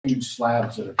huge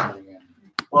slabs that are coming in?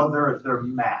 Well, they're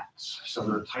mats, so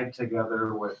they're tied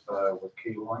together with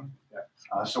cabling.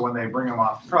 Yeah. So when they bring them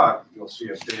off the truck, you'll see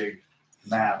a big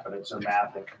mat, but it's a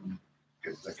mat that can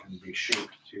be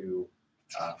shaped to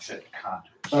fit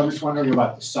contours. So I'm just wondering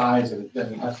about the size of it.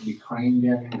 Does it have to be craned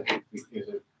in? Is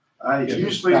it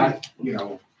usually, back,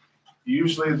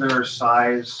 usually their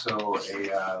size, so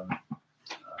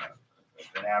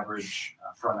an average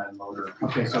front end loader.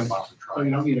 Okay, so you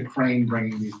don't need a crane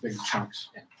bringing these big chunks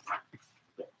in.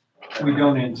 We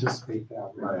don't anticipate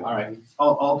that. Right. All right.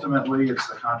 Ultimately, it's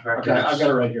the contractor. Okay, I've got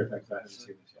it right here. Thanks. I haven't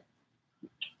seen this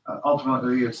yet.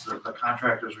 Ultimately, it's the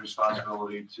contractor's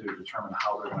responsibility to determine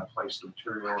how they're going to place the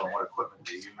material and what equipment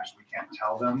they use. We can't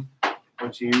tell them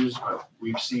what to use, but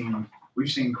we've seen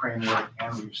crane work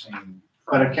and we've seen.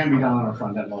 But it can be done on a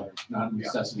front end loader, not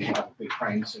necessity to have a big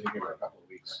crane sitting here for a couple of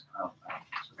weeks.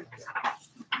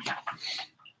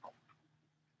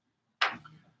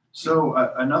 So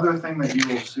another thing that you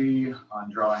will see on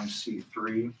drawing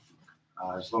C3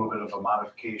 is a little bit of a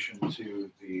modification to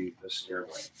the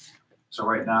stairway. So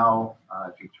right now,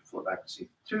 if you flip back to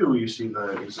C2, you see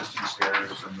the existing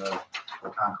stairs and the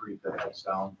concrete that heads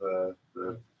down the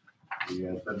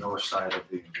north side of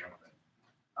the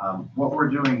embankment. What we're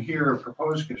doing here,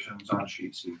 proposed conditions on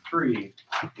sheet C3,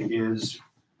 is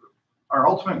our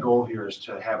ultimate goal here is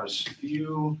to have as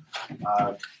few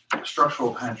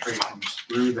structural penetrations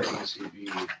through the ACV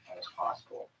as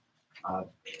possible.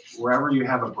 Wherever you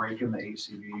have a break in the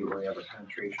ACV or you have a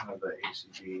penetration of the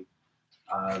ACV,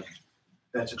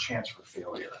 that's a chance for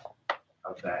failure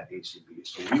of that ACV.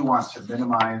 So we want to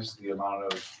minimize the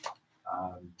amount of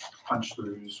punch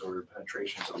throughs or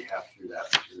penetrations that we have through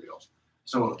that material.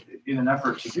 So in an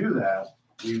effort to do that,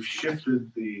 we've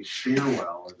shifted the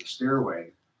stairwell or the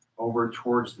stairway over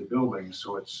towards the building,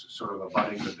 so it's sort of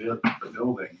abutting the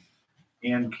building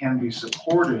and can be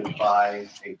supported by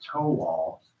a toe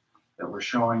wall that we're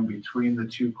showing between the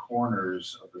two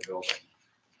corners of the building.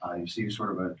 You see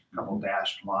sort of a couple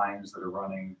dashed lines that are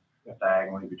running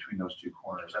diagonally between those two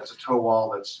corners. That's a toe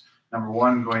wall that's, number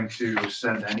one, going to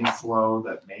send any flow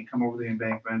that may come over the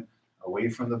embankment away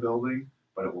from the building,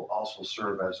 but it will also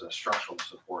serve as a structural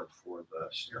support for the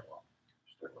stairwell.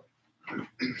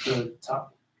 The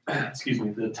top,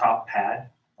 the top pad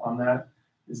on that,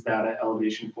 is that at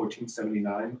elevation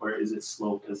 1479, or is it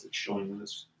sloped as it's showing in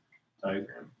this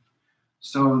diagram?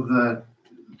 So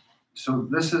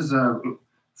this is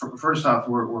first off,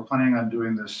 we're planning on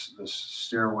doing this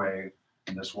stairway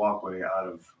and this walkway out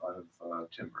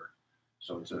of timber.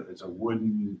 So it's a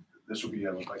wooden. This will be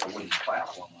like a wooden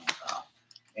platform on top,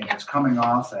 and it's coming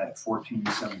off at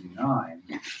 1479,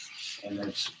 and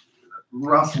it's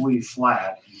roughly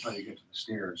flat until you get to the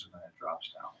stairs, and then it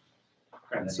drops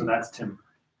down. Okay, so that's timber.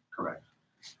 Correct.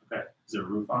 Okay, is there a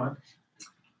roof on it?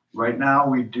 Right now,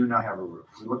 we do not have a roof.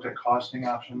 We looked at costing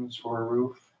options for a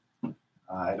roof.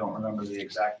 I don't remember the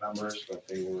exact numbers, but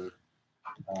they were.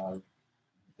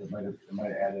 It might have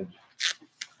added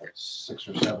like $6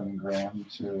 or $7 grand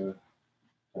to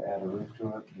add a roof to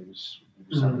it. Maybe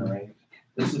 7 or 8.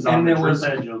 This is on the first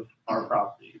edge of our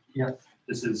property. Yeah.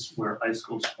 This is where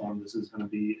icicles form. This is going to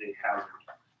be a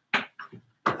hazard.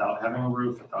 Without having a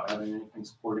roof, without having anything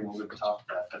supporting over the top of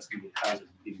that, that's going to be a hazard.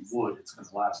 Being wood, it's going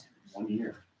to last 1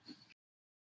 year.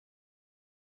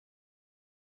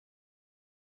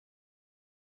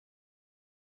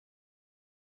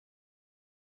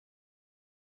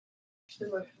 To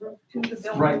the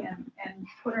building, right, and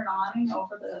put an awning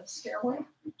over the stairway?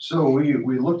 So we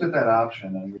looked at that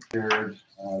option and we shared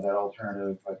that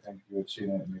alternative. I think you had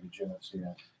seen it, maybe Jim had seen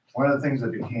it. One of the things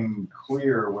that became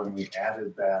clear when we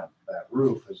added that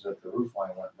roof is that the roof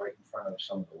line went right in front of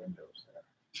some of the windows there.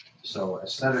 So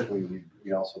aesthetically,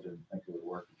 we also didn't think it would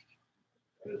work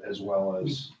as well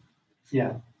as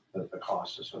the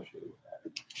cost associated with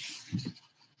that.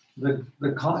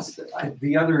 The cost,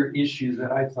 the other issue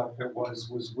that I thought there was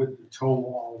with the toe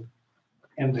wall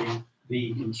and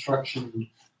the construction,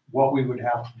 what we would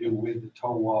have to do with the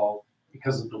toe wall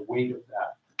because of the weight of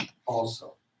that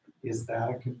also. Is that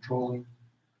a controlling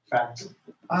factor?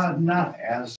 Not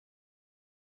as.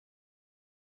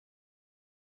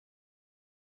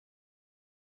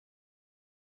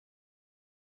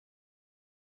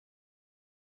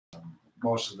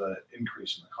 Most of the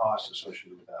increase in the cost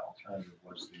associated with that alternative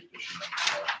was the addition of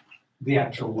the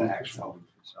actual roof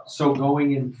itself. So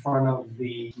going in front of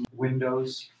the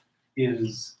windows,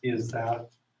 is that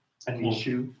an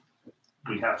issue?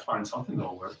 We have to find something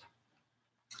that'll work.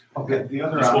 Okay. The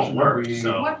other this option won't work. would be,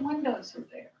 so. What windows are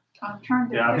there? I'm trying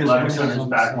to. Yeah, athletic center's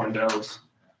back windows.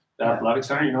 The athletic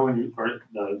center, you know, or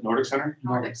the Nordic Center,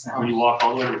 Nordic Center. when you walk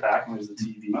all the way to the back and there's the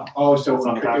TV. Oh, so It's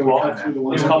on the it back would wall. cut through the There's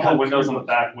a window. couple of windows on the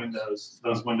back windows.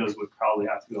 Those windows would probably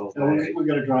have to go away. We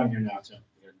got a drawing here now, too.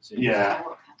 Yeah.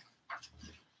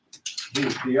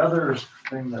 The other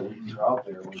thing that we threw out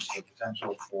there was the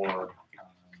potential for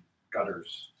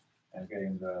gutters and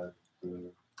getting the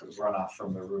runoff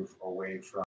from the roof away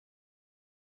from.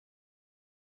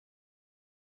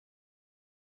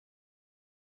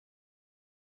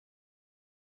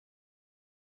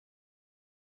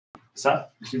 Is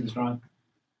that? You see this drawing?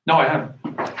 No, I haven't.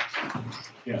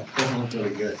 Yeah, it doesn't look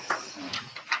really good.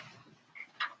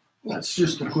 That's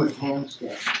just a quick hand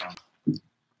sketch.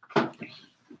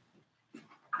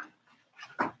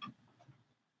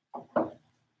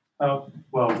 Oh,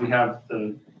 well, we have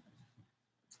the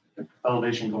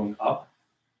elevation going up.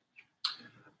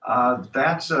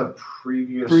 That's a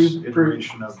previous Pre-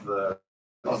 iteration of the.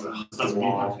 This doesn't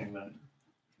mean anything then.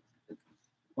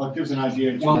 Well, it gives an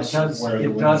idea. Well, just where the it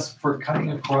window- does for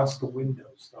cutting across the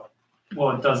windows though.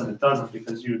 Well, it doesn't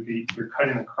because you're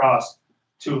cutting across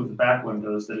two of the back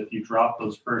windows that if you drop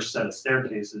those first set of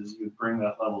staircases, you would bring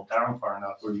that level down far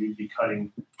enough where you'd be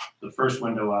cutting the first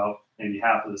window out, maybe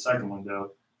half of the second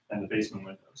window and the basement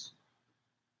windows.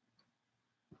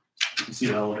 You see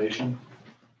the elevation?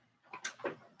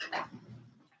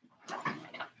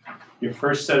 Your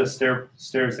first set of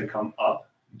stairs that come up.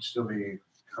 You'd still be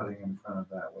cutting in front of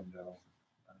that window.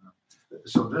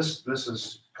 So this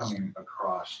is coming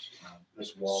across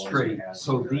this wall. as it Straight, has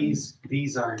so here.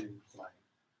 these aren't in play.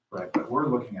 Right, but we're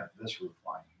looking at this roof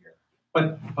line here.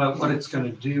 But what it's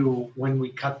gonna do when we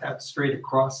cut that straight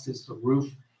across is the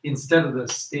roof, instead of the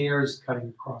stairs cutting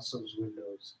across those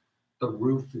windows, the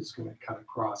roof is gonna cut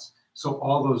across. So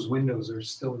all those windows are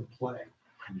still in play.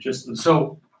 Just the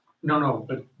So, no,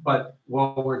 but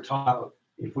what we're talking about,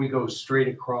 if we go straight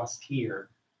across here,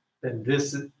 then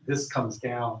this comes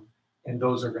down and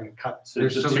those are gonna cut. So They're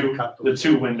the still gonna cut the those.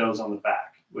 two windows on the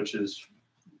back, which is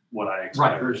what I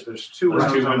expect. There's two Those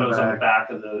two windows on windows the on the back. back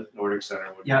of the Nordic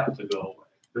Center would Yeah. have to go away.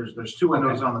 There's two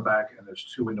windows Okay. on the back and there's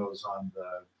two windows on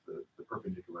the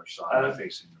perpendicular side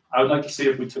facing. I would like to see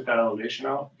if we took that elevation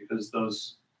out because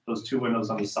those two windows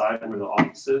on the side where the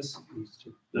office is,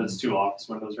 those two office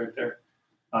windows right there.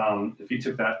 If you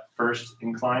took that first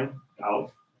incline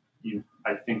out,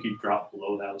 I think you'd drop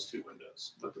below those two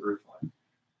windows with the roof line.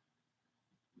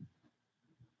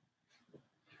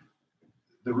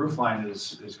 The roof line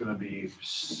is gonna be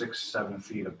 6-7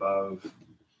 feet above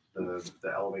the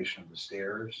elevation of the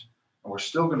stairs. And we're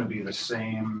still gonna be the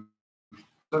same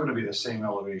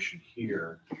elevation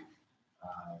here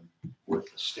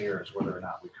with the stairs, whether or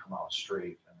not we come out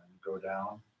straight and then go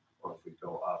down, or if we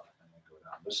go up and then go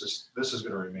down. This is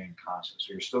gonna remain constant.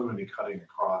 So you're still gonna be cutting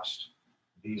across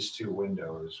these two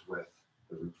windows with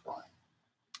the roof line.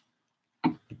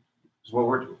 So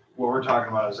what we're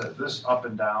talking about is that this up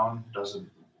and down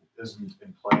isn't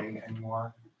in play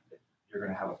anymore. You're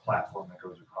gonna have a platform that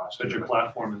goes across. But your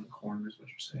platform in the corner is what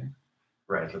you're saying.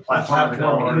 Right, the platform. in the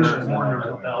platform corner is and the then corner,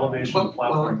 going the down. elevation. Well,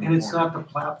 Platform and it's corner. not the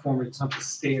platform, it's not the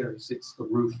stairs, it's the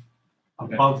roof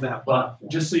Okay. above that But platform.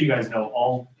 just so you guys know,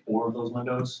 all four of those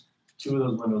windows, two of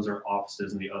those windows are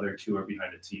offices and the other two are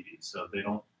behind a TV, so they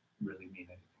don't really mean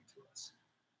anything to us.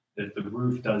 The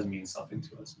roof does mean something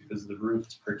to us because the roof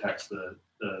protects the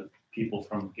people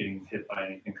from getting hit by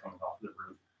anything coming off the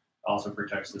roof. Also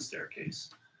protects the staircase.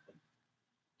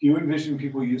 Do you envision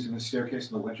people using the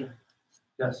staircase in the winter?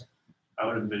 Yes. I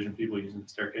would envision people using the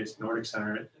staircase. Nordic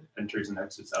Center enters and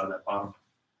exits out of that bottom.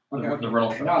 Okay, The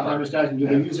rental shop. No, I'm just asking, do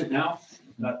they use it now?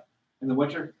 Not in the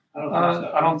winter? I don't think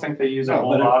so. I don't think they use a No,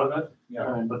 whole but it- lot of it,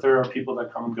 Yeah. but there are people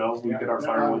that come and go. We Yeah. get our No,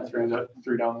 firewood no,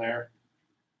 through down there.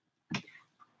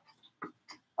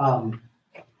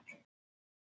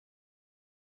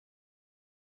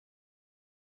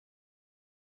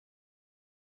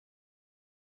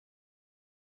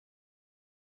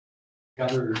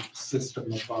 Gutter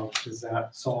system above, does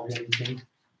that solve anything?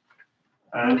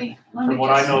 And Let me from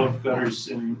what I just- know of gutters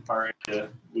in our area,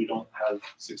 we don't have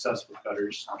success with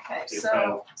gutters. Okay, They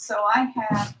so I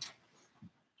had,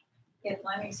 at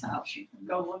Lenny's house, you can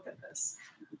go look at this.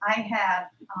 I had,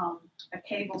 a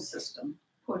cable system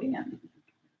put in.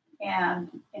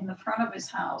 And in the front of his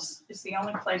house is the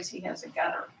only place he has a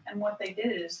gutter. And what they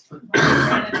did is, when they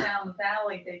ran it down the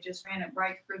valley, they just ran it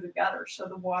right through the gutter. So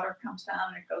the water comes down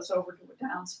and it goes over to a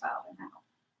downspout and out.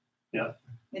 Yeah.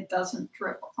 It doesn't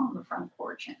drip on the front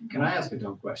porch anymore. Can I ask a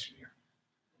dumb question here?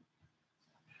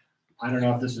 I don't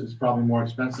know if this is probably more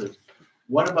expensive.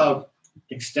 What about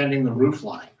extending the roof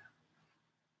line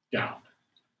down?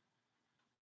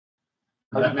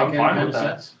 Does that make I'm any fine kind of with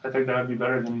that. sense? I think that would be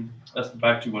better than, That's the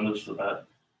back two windows to that.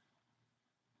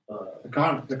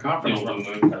 The The conference old blue room,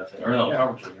 moon kind of thing, or no, Yeah.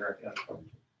 conference room, you're right, yeah.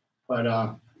 but,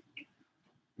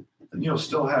 And you'll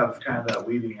still have kind of that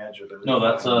leading edge of it. No,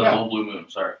 that's Yeah. old blue moon,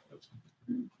 sorry.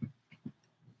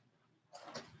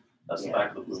 That's the Yeah,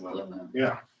 back of the it's blue moon.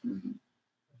 yeah, Mhm.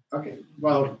 okay,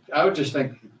 well, I would just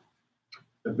think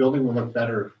the building would look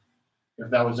better if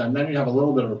that was done, then you have a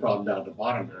little bit of a problem down at the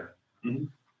bottom there. Mhm.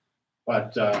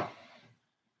 But, I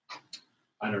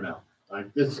don't know,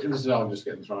 like, this is all just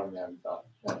getting thrown in there, I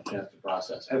haven't had a chance to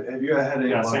process it. Have you had any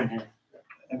yeah, luck, same here.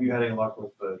 have you had any luck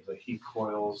with the heat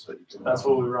coils that you can? That's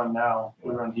what we run now.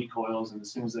 We run heat coils, and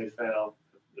as soon as they fail,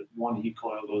 if one heat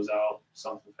coil goes out,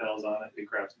 something fails on it, it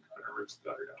grabs the gutter, rips the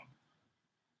gutter down.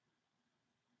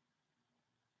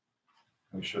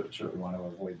 We should want to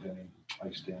avoid any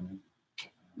ice damming.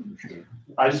 For sure.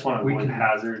 I just want to We avoid can-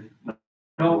 hazard.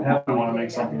 No, I want to make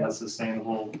something that's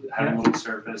sustainable, having wood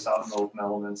surface out in the open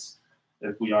elements.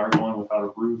 If we are going without a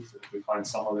roof, if we find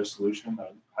some other solution,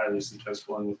 I'd highly suggest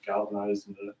going with galvanized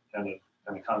and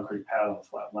a concrete pad on the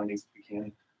flat landings if we can,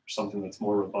 or something that's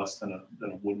more robust than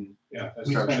a wooden. Yeah,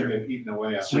 it's just gonna get eaten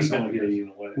away. It's after just some gonna get years. eaten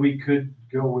away. we could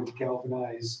go with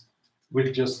galvanized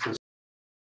with just the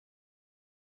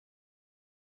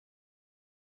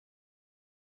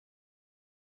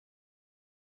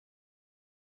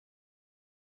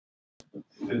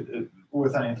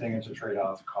With anything, it's a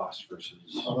trade-off cost versus.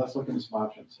 So let's look into some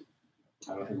options.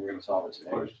 I don't think we're gonna solve it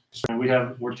today. So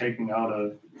we're taking out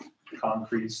a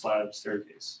concrete slab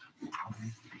staircase.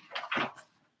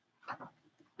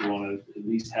 We want to at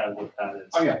least have what that is.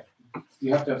 Oh, yeah,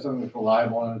 you have to have something that's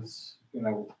reliable and it's,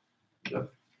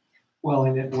 well,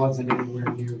 and it wasn't anywhere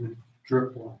near the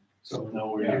drip line, so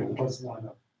Nowhere it near. was not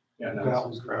a, yeah, that no,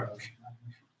 was correct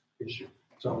issue.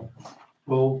 So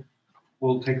we'll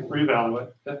take a look.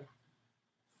 Reevaluate.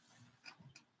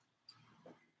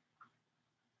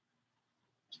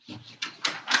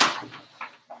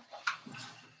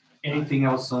 Anything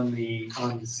else on the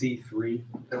C3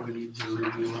 that we need to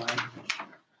review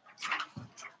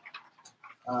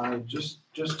on? Just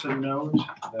to note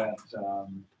that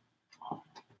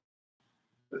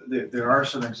there are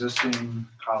some existing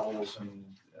cobbles and,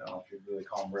 I don't know if you really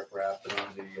call them riprap, but on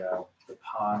the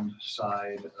pond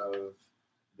side of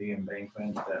the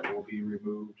embankment that will be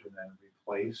removed and then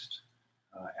replaced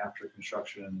after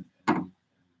construction, and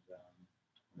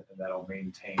that'll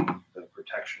maintain the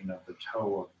protection of the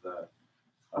toe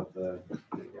of the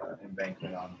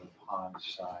embankment on the pond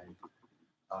side.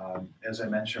 As I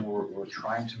mentioned, we're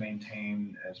trying to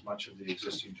maintain as much of the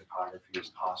existing topography as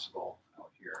possible out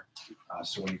here.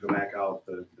 So when you go back out,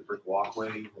 the brick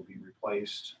walkway will be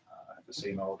replaced at the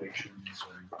same elevations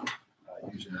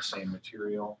and using the same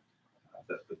material.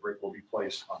 The brick will be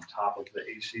placed on top of the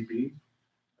ACB.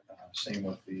 Same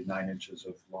with the 9 inches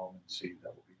of loam and seed that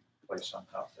will be placed on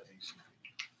top of the ACB.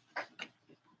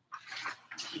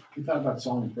 you thought about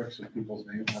selling bricks with people's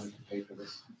names, how to pay for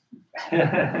this?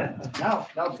 No,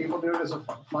 people do it as a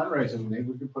fundraising, maybe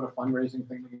we could put a fundraising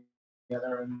thing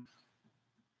together and.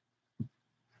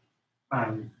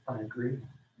 I agree.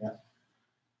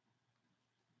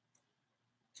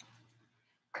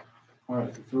 All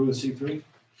right, through the C3?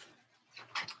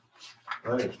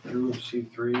 Right, through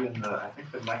C3, and I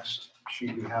think the next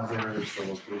sheet you have there is the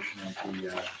location of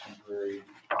the temporary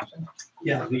crossing.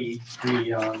 Yeah,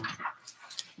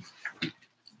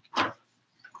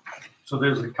 so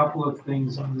there's a couple of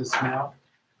things on this map.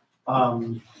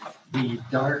 The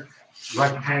dark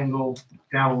rectangle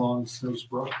down along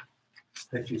Snowsbrook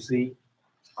that you see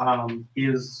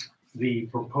is the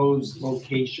proposed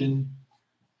location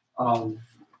of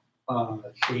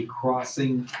a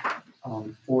crossing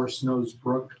for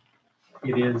Snowsbrook.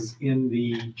 It is in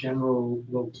the general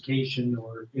location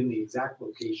or in the exact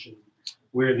location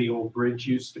where the old bridge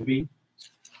used to be.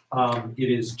 It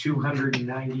is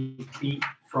 290 feet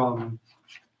from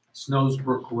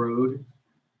Snowsbrook Road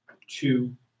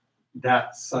to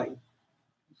that site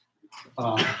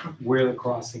where the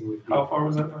crossing would be. How far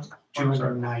was that?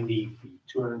 290 feet.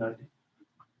 290.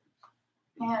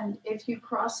 And if you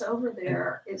cross over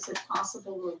there, is it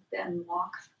possible to then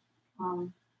walk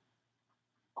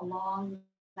along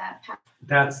that path?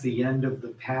 That's the end of the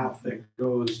path that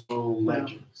goes below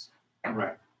Legends.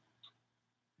 Right.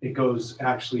 It goes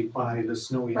actually by the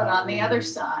Snowy But on Island. the other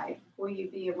side, will you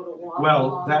be able to walk Well,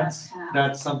 along that that's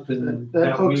path? something That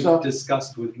that hooks we've up.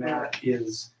 discussed with Matt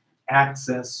is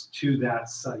access to that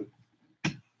site.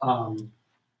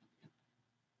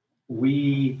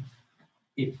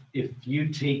 If you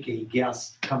take a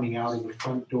guest coming out of the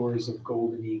front doors of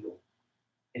Golden Eagle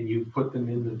and you put them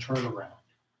in the turnaround,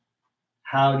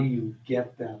 how do you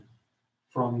get them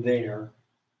from there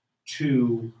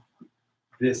to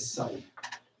this site?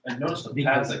 I noticed a path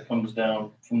Because- that comes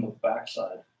down from the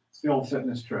backside. It's the old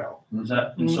fitness trail. Is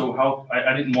that, and so how,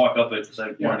 I didn't walk up it because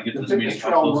I Yeah, wanted to get the to this meeting. fitness How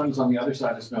trail close- runs on the other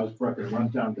side of Snow's Brook and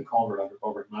runs down the culvert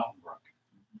over at Mountain Brook.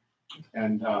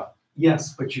 And,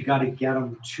 Yes, but you gotta get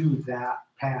them to that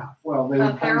path. well, they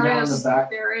would But come down the back.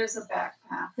 there is a back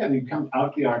path. Yeah, they come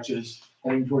out the arches,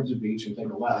 heading towards the beach and take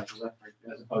a left,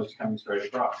 as opposed to coming straight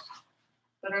across.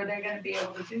 But are they gonna be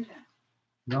able to do that?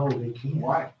 No, they can't.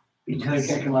 Why? They Because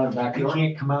can't come out of the back they door?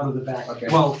 can't come out of the back. Okay.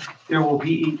 Well, there will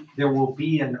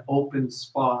be an open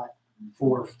spot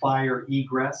for fire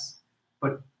egress,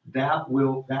 but that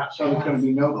So there's gonna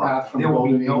be no path from There will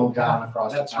be Golden no Eagle down path.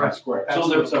 across the That's town right. square. So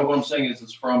there's, so what I'm saying is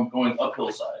it's from going up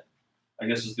hillside. I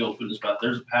guess it's the old fitness path.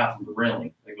 There's a path with the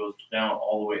railing that goes down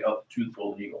all the way up to the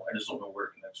Golden Eagle. I just don't know where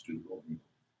it connects to the Golden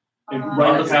Eagle.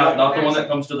 Not the path, not the one that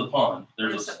comes to the pond.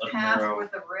 There's There's a a path narrow.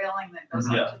 with a railing that goes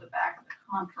Yeah. up to the back of the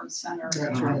conference center. That's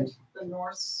and right. The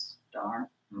North Star,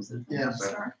 is it the Yeah. North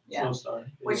Star? Yeah, So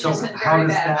sorry. which So is in how very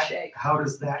does bad that, shape. how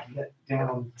does that get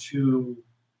down to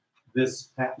this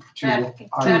path, to That-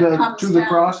 our? that To the, comes to the down.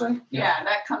 crossing? Yeah,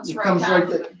 that comes It right comes down right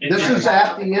to there. the. This right is down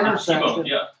at to the intersection.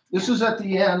 Yeah, This is at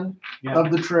the end Yeah.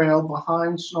 of the trail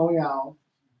behind Snowy Owl.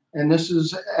 And this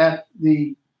is at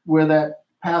the, where that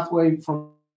pathway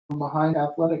from behind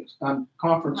athletics, conference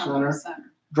Conference center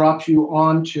center. drops you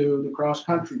onto the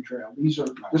cross-country trail.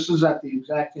 This is at the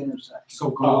exact intersection. So Oh,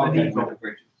 Golden okay. Eagle,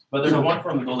 but there's one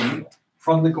from the Golden Eagle.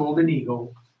 from the Golden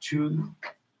Eagle to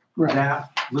Right. that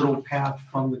little path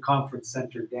from the conference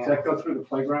center Does down. that go through the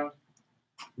playground?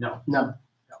 No, No,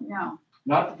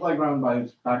 Not the playground by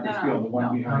Packers No, Field, the one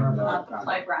no, behind the. not the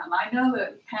playground. I know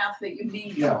the path that you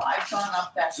mean, Yeah. though. I've gone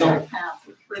up that So- back path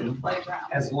through the playground.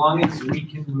 As long as we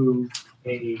can move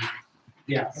a,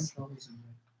 yes,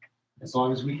 as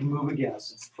long as we can move a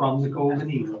guest from the Golden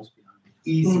Eagle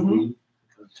easily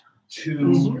to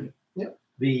Mhm. Yep.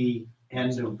 the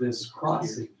end of this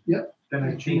crossing. Yep. Then I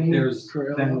Main think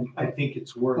trail. then I think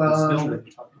it's worth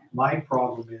it still. My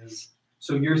problem is,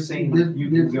 so you're saying There, that you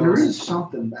can there go, is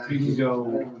something back you can here.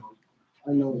 go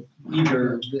I know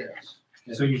either, this,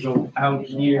 so you go out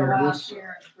You go here. out this-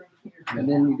 here and through here. and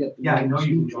then you get. the Yeah, I know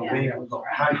you can go Yeah. there, but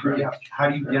how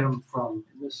do you get them from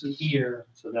This is. here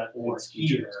So that or it's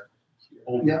easier. here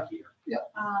over Yeah. here?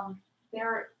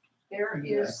 There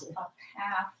is a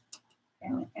path,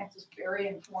 and it's very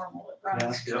informal. It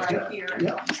runs Yeah. right here. and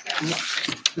Yeah. comes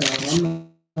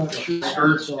down. I'm not sure.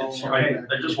 Skirts, So- it's, I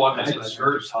just walked, I said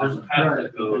skirts, there's a path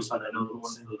that goes, I know the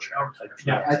one to the track type.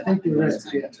 Yeah. I think there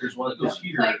is, yeah. there's one that goes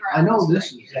here. Playground I know is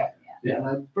this right is- here, yeah. And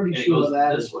I'm pretty And it sure goes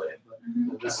that this is. way.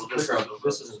 Mhm. This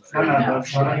is. No, no, no.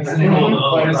 So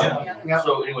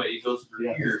anyway, Yeah. it goes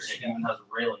through here and it even has a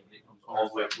railing that comes all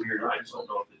the way up here. I just don't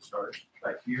know if it starts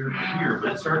back here to here,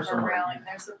 but it starts There's a somewhere. railing,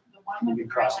 there's the one with Maybe the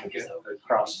crossing railing is it, over here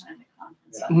cross. behind the conference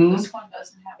Yeah. center. Mhm. This one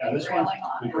doesn't have Yeah, any this one- railing on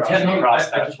We it. cross, Yeah, no, cross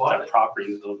I that, just bought it.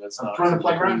 property though, that's not. From the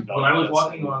playground? When I was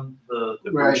walking on the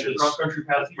The Right. bridges. cross-country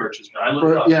path here, Bridges. I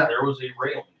looked up, Yeah. there was a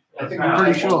railing. I think I'm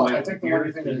pretty sure. I think the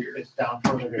only thing is it's down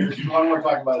further here. This is the one we're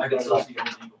talking about. I is could right still about- see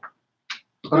Golden Eagle.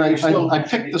 But I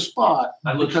picked the spot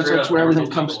I looked because straight that's up, where there was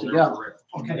everything a comes Eagle, there was a together. rail.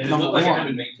 Okay, And it number looked like it one. had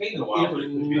been maintained in a while, but it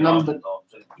could be an Number- option, though.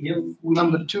 if we,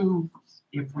 Number two,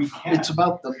 if we can, it's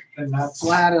about the then that's.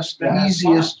 flattest, That's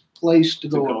easiest place to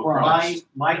To go go across.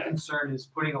 My concern is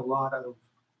putting a lot of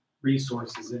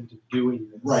resources into doing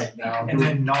this. Right now. And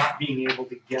then not being able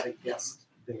to get a guest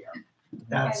there.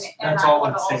 That's And all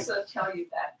I'm I saying. would also tell you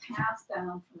that path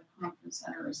down from the conference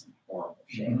center is in horrible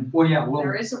shape. Well, yeah, well,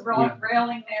 There is a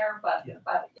railing there, but Yeah.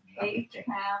 it's paved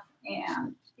path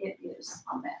and it is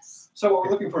a mess. So what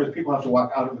we're looking for is people have to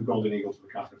walk out of the Golden Eagle to the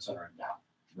conference center and down.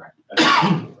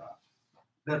 Right.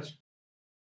 that's,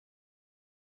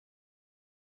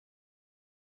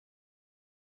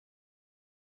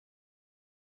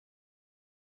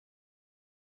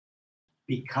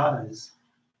 because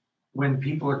when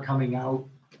people are coming out,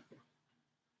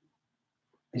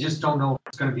 I just don't know if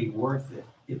it's gonna be worth it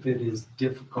if it is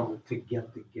difficult to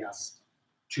get the guest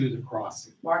to the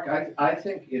crossing. Mark, I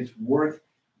think it's worth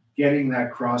getting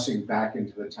that crossing back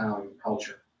into the town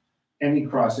culture. Any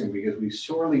crossing, because we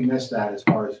sorely missed that as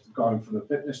far as going from the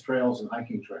fitness trails and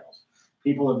hiking trails.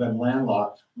 People have been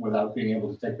landlocked without being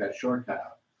able to take that shortcut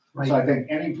out. So I think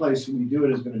any place we do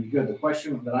it is gonna be good. The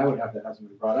question that I would have that hasn't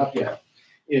been brought up yet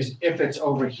is if it's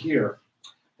over here,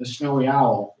 the Snowy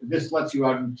Owl, this lets you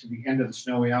out into the end of the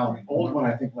Snowy Owl. The old one,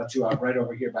 I think, lets you out right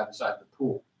over here by the side of the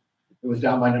pool. It was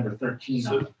down by number 13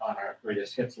 on our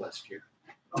greatest hits list here,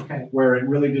 Okay, where it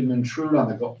really didn't intrude on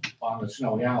the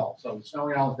Snowy Owl. So the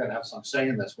Snowy Owl's gotta have some say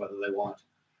in this, whether they want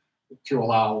to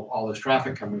allow all this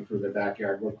traffic coming through their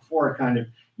backyard. Where before, kind of,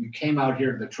 you came out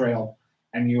here to the trail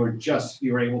and you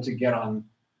were able to get on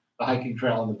the hiking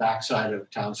trail on the backside of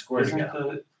Town Square to get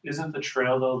out. Isn't the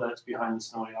trail though that's behind the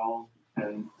Snowy Owl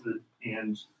and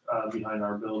behind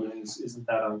our buildings, isn't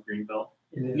that on Greenbelt?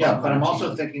 Yeah, but I'm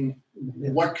also thinking,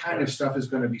 what kind of stuff is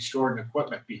gonna be stored in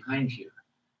equipment behind here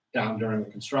down during the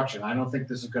construction? I don't think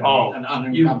this is gonna be an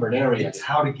unencumbered area. It's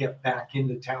how to get back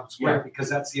into Town Square, Yeah. because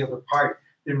that's the other part.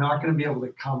 They're not gonna be able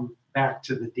to come back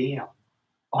to the dam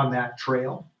on that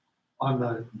trail, on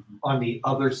the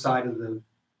other side of the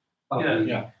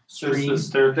Yeah. stream.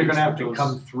 They're gonna have to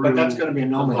come through. But that's gonna be a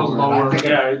no the man's land. lower- I think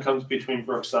Yeah, it comes between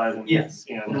Brookside and Yes.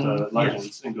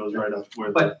 Legends and goes right up where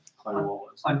the But climbing wall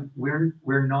is.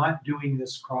 We're not doing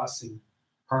this crossing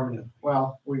permanently.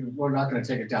 Well, we're not gonna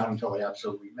take it down until they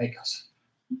absolutely make us,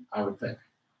 I would think.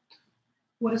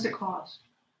 What does it cost?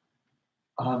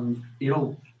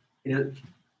 You'd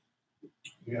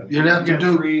have to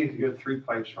do- You have 3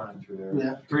 pipes running through there.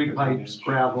 Yeah. 3 pipes,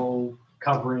 gravel,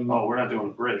 covering. Oh, we're not doing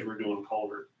a bridge, we're doing a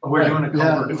culvert. We're doing a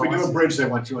Yeah. culvert. If we do a crossing. bridge, they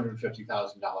want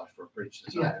 $250,000 for a bridge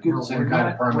design. Yeah, No, Same we're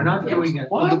kind of not, we're not permit. doing it.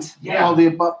 What? Yeah, Well, the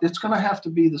above, it's gonna have to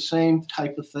be the same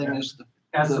type of thing as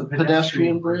as the a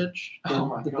pedestrian bridge. Oh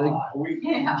my the big- God.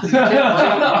 Yeah.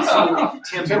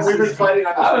 Tim, Tim, we've been fighting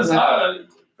I on was, this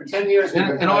for 10 years. we've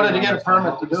been In order to fighting get on a this.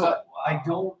 permit to do it.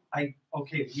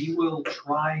 okay, we will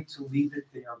try to leave it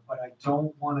there, but I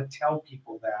don't wanna tell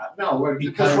people that. No, this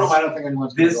Because room, I don't think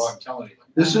anyone's gonna this- go out and tell anyone.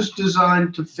 This is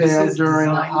designed to This fail is during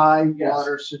a designed- high yes.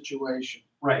 water situation.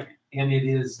 Right, and it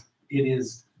is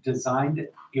designed,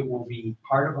 it will be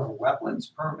part of our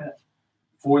wetlands permit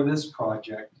for this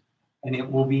project, and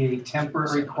it will be a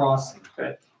temporary crossing.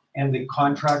 Okay. And the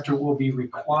contractor will be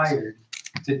required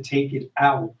to take it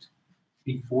out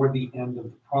before the end of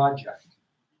the project.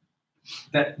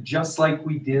 That, just like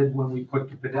we did when we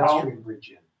put the pedestrian bridge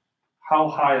in. How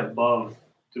high above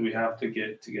do we have to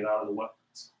get out of the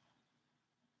wetlands?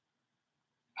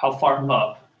 How far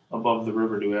up above the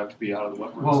river do we have to be out of the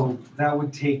wetlands? Well, that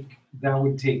would take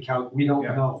out, we don't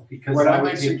Yeah. know, because What I that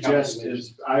would might take suggest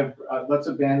calculations. is, let's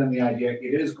abandon the idea,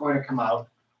 it is going to come out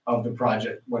of the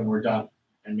project when we're done.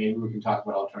 And maybe we can talk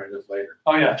about alternatives later,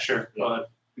 Oh, yeah, sure,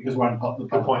 because we're on the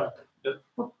Good point. record.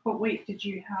 But wait, did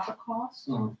you have a cost?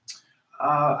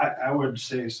 I would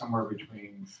say somewhere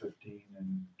between 15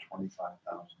 and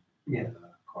 25,000. Yeah.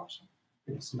 Crossing.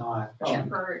 It's not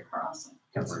Temporary crossing.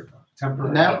 Temporary crossing. temporary.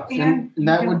 And that, And and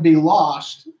that would be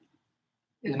lost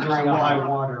in It's high During high water,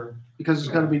 water. because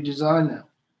it's gonna be designed that,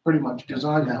 pretty much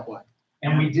designed that way.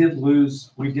 And we did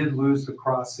lose the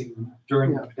crossing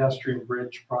during the Yeah. pedestrian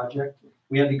bridge project.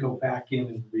 We had to go back in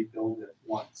and rebuild it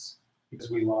once because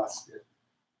we lost it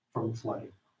from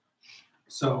flooding.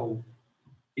 So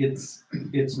it's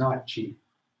not cheap.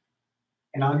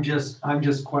 And I'm just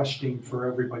questioning for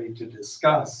everybody to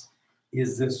discuss,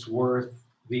 is this worth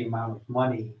the amount of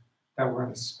money that we're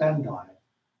gonna spend on it?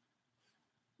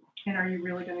 And are you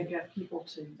really gonna get people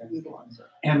to utilize it?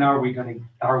 And are we gonna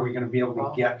be able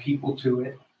to get people to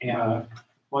it? And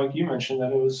Mike, you mentioned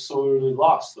that it was sorely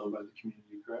lost though by the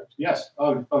community, correct? Yes,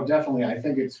 oh, definitely, I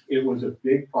think it was a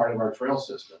big part of our trail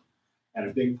system, and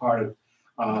a big part of,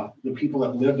 the people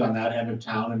that lived on that end of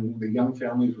town, and the young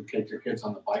families would take their kids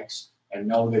on the bikes and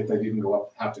know that they didn't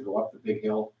have to go up the big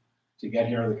hill to get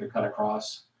here, they could cut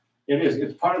across.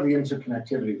 It's part of the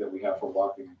interconnectivity that we have for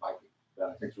walking and biking, that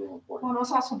I think is really important. Well, it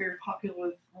was also very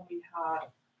popular when we had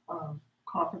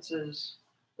conferences,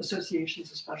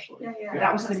 associations especially. Yeah.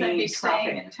 That was the Because they'd be main staying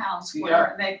traffic. in Town Yeah. Square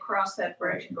and they'd cross that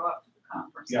bridge and go up to the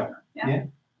conference Yeah. center.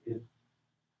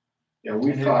 Yeah,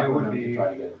 we've And it talked with would them to be- try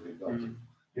to get it rebuilt. Mhm.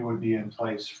 It would be in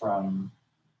place from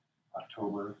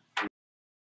October.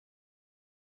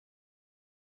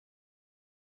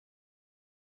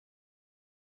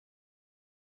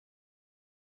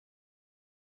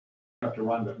 Have to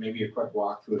run, but maybe a quick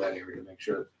walk through that area to make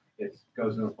sure it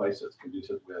goes in a place that's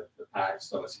conducive with the packs,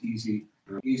 so it's easy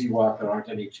walk. There aren't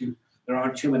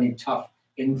too many tough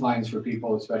inclines for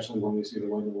people, especially when we see the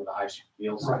women with the high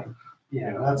heels. right,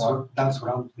 yeah, Yeah. that's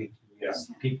what I'm thinking.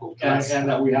 Is people And, dress. and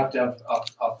that we have to have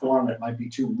a form that might be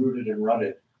too rooted and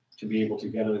rutted to be able to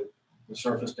get the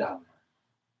surface down there.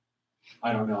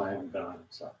 I don't know, I haven't been on it,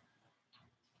 so.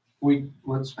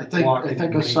 Let's I think, walk I it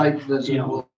think a and site you visit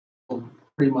know. will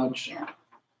pretty much Yeah.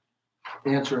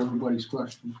 answer everybody's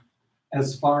questions.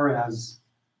 As far as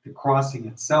the crossing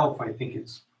itself, I think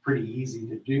it's pretty easy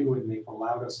to do, and they've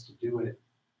allowed us to do it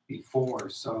before,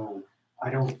 so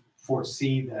I don't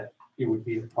foresee that it would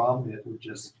be a problem. It would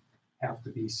just have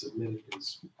to be submitted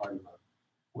as part of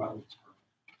a wetlands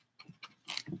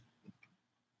permit.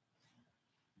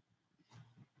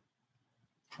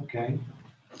 Okay.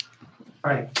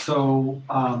 All right, so,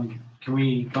 can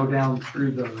we go down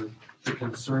through the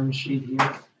concern sheet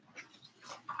here?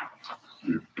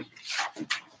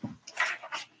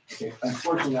 Okay,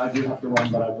 unfortunately, I do have to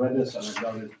run, but I've read this and I've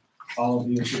noted all of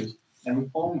the issues.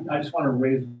 And I just want to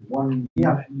raise one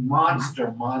monster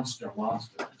concern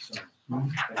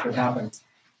that could happen,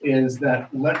 is that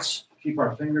let's keep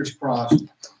our fingers crossed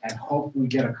and hope we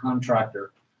get a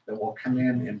contractor that will come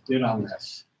in and bid on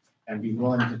this and be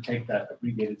willing to take that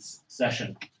abbreviated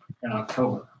session in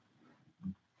October.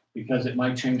 Because it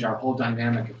might change our whole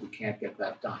dynamic if we can't get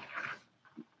that done.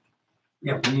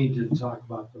 Yeah, we need to talk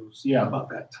about those. Yeah. About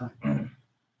that time.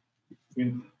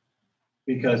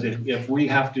 Because if we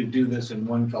have to do this in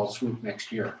one fell swoop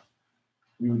next year,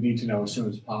 we would need to know as soon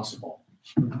as possible,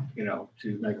 you know,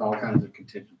 to make all kinds of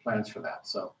contingent plans for that.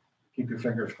 So keep your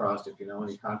fingers crossed if you know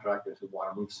any contractors who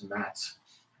want to move some mats.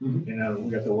 You know,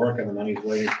 we got the work and the money's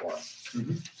waiting for us.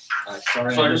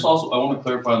 Sorry. So I want to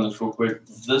clarify on this real quick.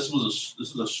 This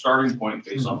is a starting point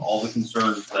based on all the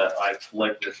concerns that I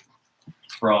collected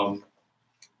from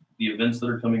the events that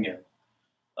are coming in.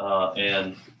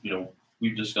 And, you know,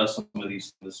 we've discussed some of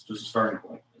these, this is just a starting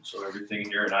point. And so everything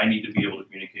here, and I need to be able to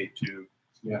communicate to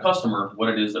the customer what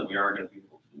it is that we are going to be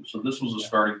able to do. So this was a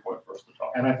starting point for us to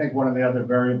talk. And I think one of the other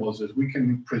variables is we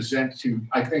can present to,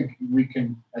 I think we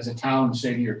can, as a town,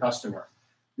 say to your customer,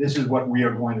 this is what we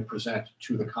are going to present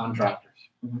to the contractors.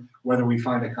 Whether we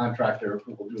find a contractor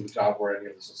who will do the job where any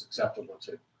of this is acceptable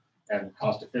to and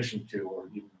cost efficient to, or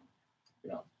even,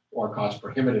 you know, or cost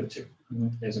prohibitive to,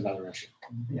 is another issue.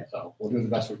 So we'll do the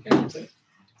best we can.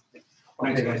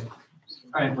 Thanks, guys.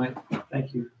 All right, Mike,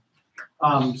 thank you.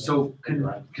 So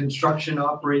construction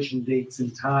operation dates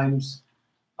and times,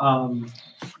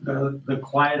 the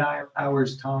quiet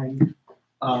hours time,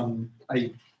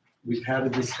 we've had a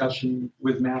discussion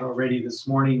with Matt already this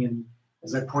morning, and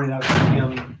as I pointed out to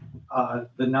him,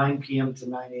 the 9 p.m. to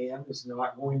 9 a.m. is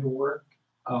not going to work.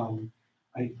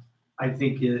 I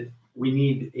think we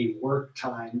need a work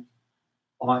time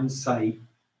on site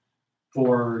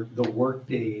for the work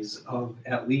days of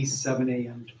at least 7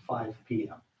 a.m. to 5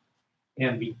 p.m.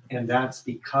 And that's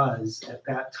because at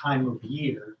that time of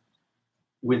year,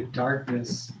 with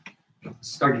darkness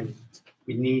starting,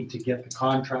 we need to get the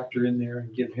contractor in there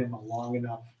and give him a long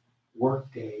enough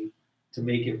work day to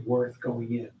make it worth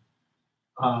going in.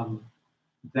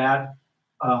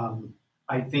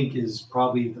 I think is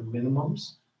probably the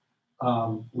minimums.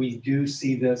 We do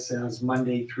see this as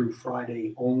Monday through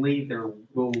Friday only.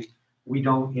 We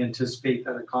don't anticipate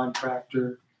that a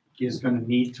contractor is going to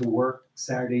need to work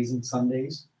Saturdays and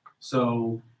Sundays.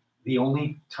 So the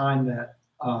only time that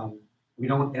we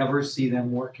don't ever see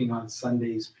them working on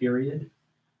Sundays, period.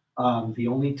 The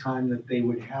only time that they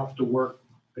would have to work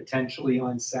potentially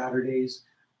on Saturdays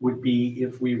would be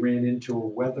if we ran into a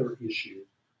weather issue.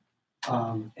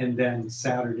 And then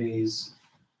Saturdays,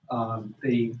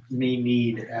 they may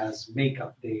need as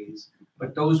makeup days,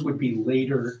 but those would be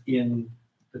later in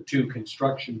the two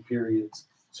construction periods.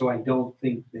 So I don't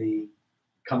think they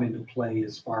come into play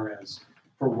as far as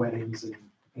for weddings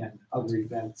and other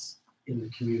events in the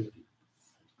community.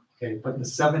 Okay, but the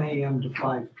 7 a.m. to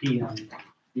 5 p.m.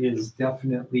 is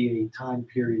definitely a time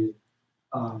period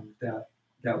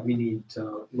that we need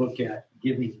to look at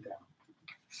giving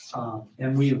them.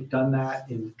 And we have done that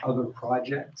in other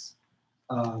projects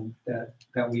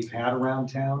that we've had around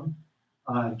town.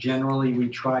 Generally, we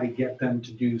try to get them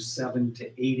to do 7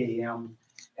 to 8 a.m.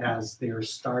 as their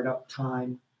startup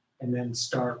time, and then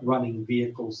start running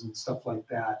vehicles and stuff like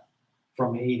that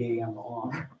from 8 a.m.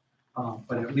 on.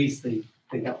 But at least they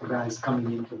got the guys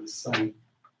coming into the site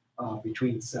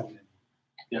between 7 and 8.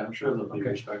 Yeah, I'm sure they'll be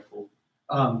Okay. respectful.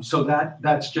 So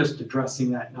that's just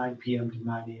addressing that 9 p.m. to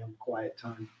 9 a.m. quiet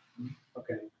time.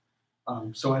 Okay.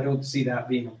 So I don't see that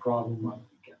being a problem on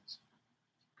weekends.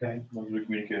 Okay. Once we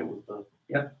communicate with the.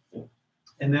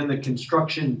 And then the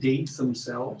construction dates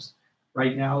themselves.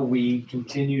 Right now, we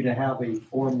continue to have a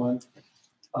 4-month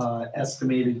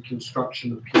estimated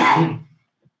construction period.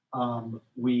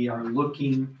 We are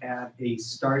looking at a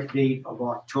start date of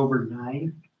October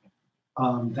 9.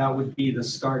 That would be the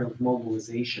start of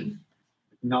mobilization,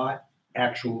 not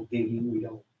actual digging. We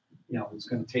don't, it's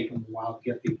going to take them a while to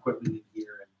get the equipment in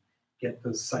here and get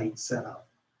the site set up.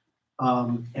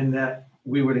 And that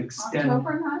we would extend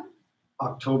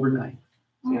October 9th,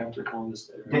 Day after Columbus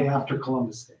Day. right? day after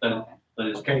Columbus Day. That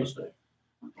is Okay. Columbus Day.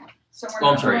 So Oh, we're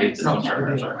I'm not sorry, doing I'm sorry, I'm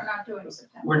September. sorry. We're not doing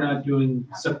September. We're not doing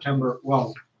September,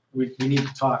 well, we need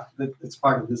to talk, it's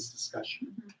part of this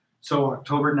discussion. So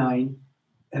October 9,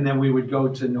 and then we would go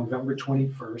to November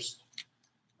 21st,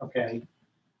 okay?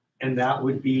 And that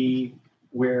would be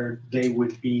where they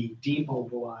would be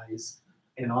demobilized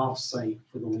and off-site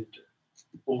for the winter.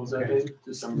 What was that Okay. date?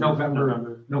 December?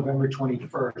 November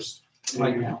 21st,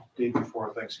 right now, Day before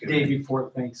day Thanksgiving. before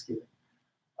Thanksgiving.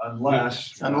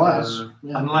 Unless.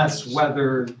 Unless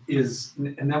weather is,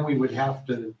 and then we would have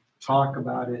to talk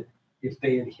about it if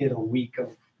they had hit a week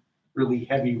of really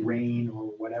heavy rain or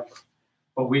whatever.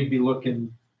 But we'd be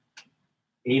looking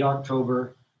 8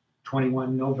 October,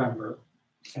 21 November,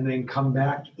 and then come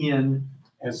back in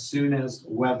as soon as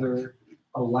the weather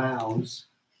allows,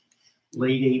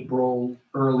 late April,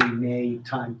 early May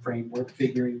timeframe. We're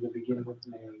figuring the beginning of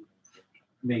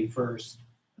May 1st.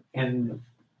 And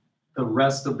the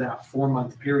rest of that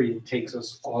 4-month period takes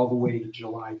us all the way to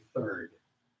July 3rd.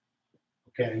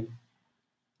 Okay?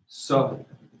 So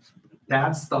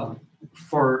that's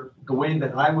for the way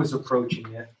that I was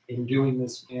approaching it in doing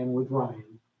this plan with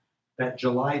Ryan, that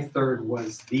July 3rd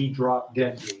was the drop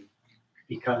dead date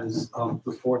because of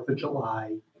the 4th of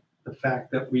July, the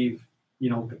fact that we've,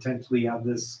 potentially have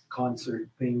this concert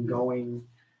thing going,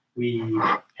 we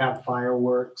have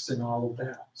fireworks and all of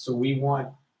that. So we want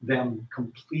them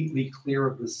completely clear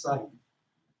of the site,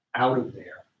 out of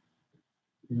there,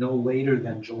 no later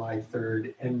than July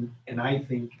 3rd. And I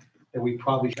think that we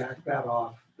probably back that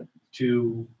off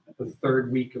to the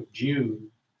 3rd week of June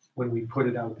when we put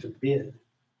it out to bid,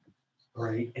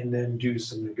 right? And then do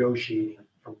some negotiating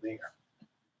from there.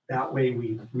 That way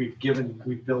we've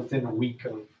built in a week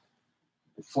of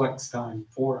flex time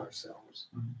for ourselves.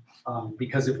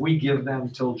 Because if we give them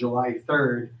till July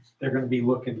 3rd, they're going to be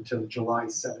looking till July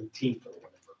 17th or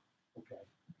whatever. Okay.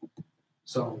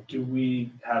 So Do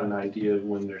we have an idea of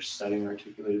when they're setting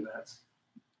articulated mats?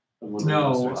 Of when they're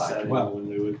No, gonna start setting, well, when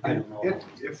they would. I don't know.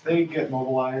 If they get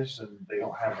mobilized and they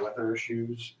don't have weather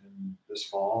issues in this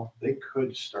fall, they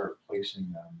could start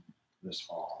placing them this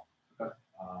fall. Okay.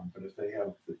 But if they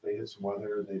hit some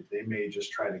weather, they may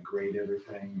just try to grade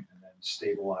everything and then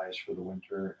stabilize for the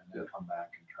winter and then come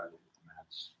back and try to hit the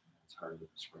mats. It's hard in the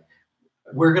spring.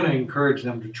 We're going to encourage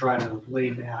them to try to lay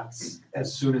mats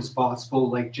as soon as possible.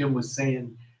 Like Jim was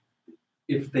saying,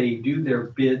 if they do their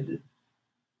bid,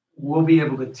 we'll be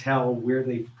able to tell where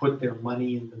they've put their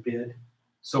money in the bid.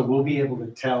 So we'll be able to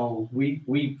tell,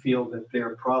 we feel that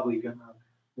they're probably going to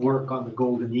work on the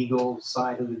Golden Eagle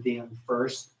side of the dam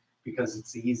first because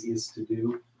it's the easiest to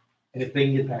do. And if they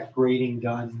can get that grading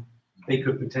done, they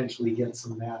could potentially get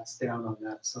some mats down on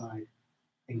that side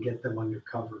and get them under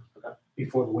cover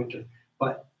before the winter.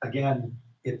 But again,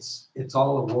 it's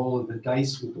all a roll of the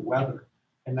dice with the weather,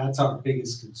 and that's our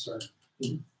biggest concern.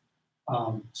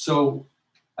 So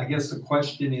I guess the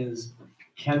question is,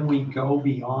 can we go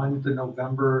beyond the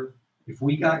November? If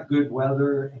we got good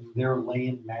weather and they're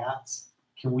laying mats,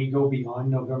 can we go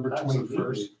beyond November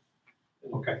 21st?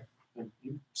 Okay.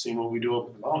 You've seen what we do up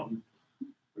at the mountain.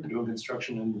 We're doing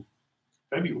construction in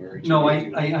February. No,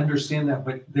 I understand that,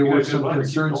 but there You were got good some weather, keep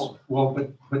concerns. going.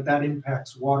 Well, but that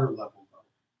impacts water level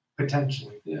though,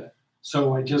 potentially. Yeah.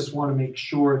 So I just want to make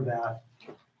sure that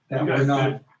You we're guys not,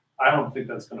 did- I don't think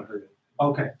that's gonna hurt it.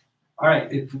 okay. All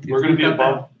right. If We're gonna we've be got that-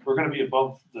 above, we're gonna be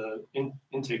above the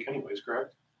intake anyways,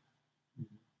 correct?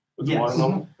 With the Yes. water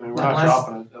level? I mean, we're not Unless-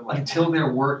 dropping it that much. Until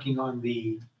they're working on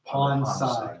the pond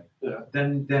side, Yeah.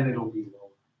 then it'll be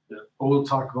lower. Yeah. But we'll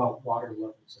talk about water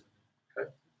levels. Okay.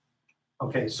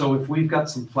 Okay, so if we've got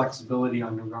some flexibility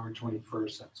on November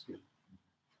 21st, that's good.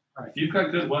 If you've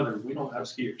got good weather, we don't have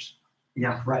skiers.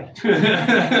 Yeah, right.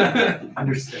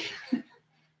 Understood.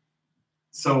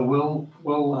 So we'll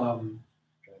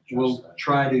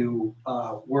try to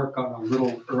work on a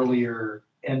little earlier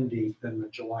end date than the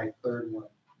July 3rd one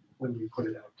when we put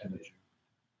it out to bid.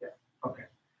 Yeah, okay.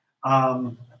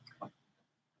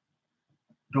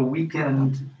 The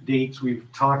weekend dates we've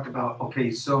talked about.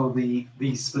 Okay, so the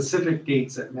specific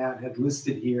dates that Matt had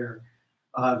listed here,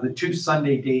 the 2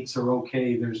 Sunday dates are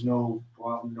okay. There's no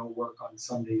problem, no work on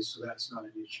Sundays, so that's not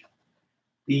an issue.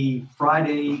 The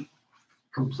Friday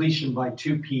completion by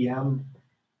 2 p.m.,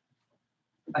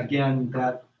 again,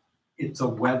 that it's a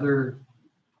weather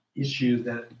issue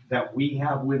that we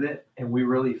have with it, and we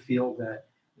really feel that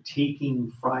taking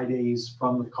Fridays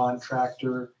from the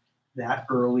contractor that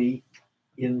early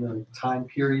in the time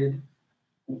period,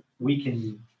 we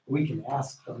can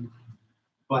ask them,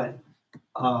 but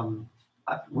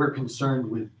we're concerned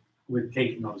with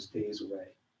taking those days away,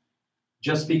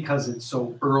 just because it's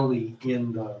so early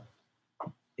in the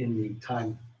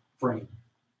time frame.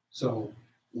 So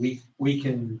we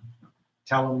can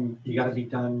tell them you got to be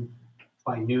done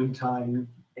by noon time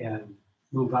and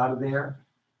move out of there,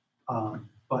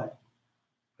 but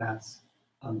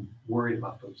I'm worried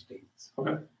about those dates.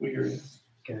 Okay, we hear you.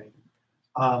 Okay.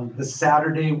 The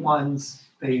Saturday ones,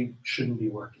 they shouldn't be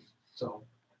working. So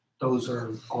those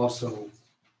are also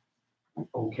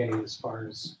okay as far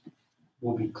as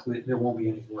will be clear, there won't be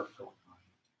any work going on.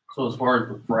 So as far as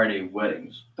the Friday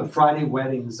weddings, The Friday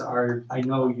weddings are, I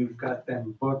know you've got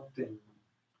them booked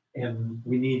and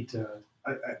we need to,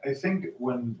 I think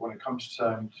when it comes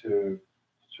time to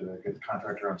get the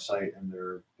contractor on site and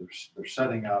they're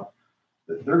setting up,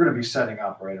 they're gonna be setting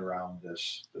up right around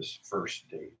this first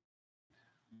date.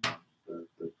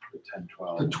 The 10,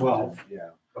 12. The 12. Yeah.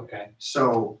 okay.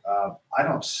 So, I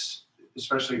don't,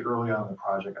 especially early on in the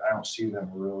project, I don't see them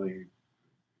really,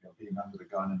 being under the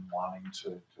gun and wanting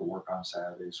to work on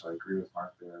Saturdays, so I agree with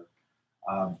Mark there.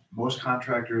 Most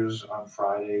contractors on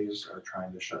Fridays are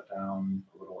trying to shut down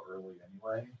a little early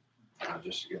anyway,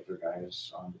 just to get their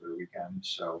guys onto their weekend.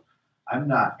 So I'm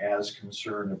not as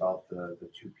concerned about the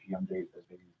 2 p.m. date as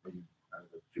maybe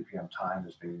the 2 p.m. time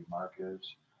as maybe Mark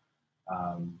is.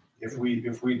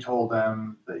 If we told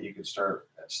them that you could start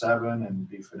at 7 and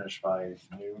be finished by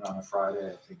noon on a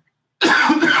Friday, I think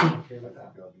Okay with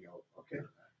that. they'll be okay with that.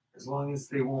 As long as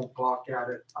they won't balk at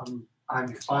it,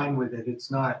 I'm fine with it.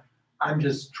 It's not, I'm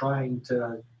just trying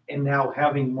to, and now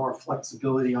having more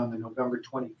flexibility on the November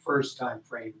 21st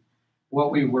timeframe.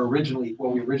 What we originally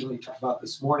talked about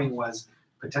this morning was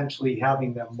potentially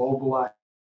having them mobilize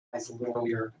a little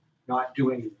earlier, not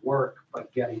do any work,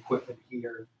 but get equipment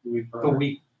here the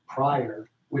week prior,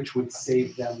 which would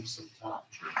save them some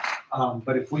time.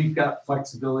 But if we've got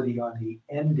flexibility on the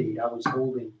end date, I was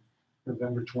holding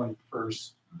November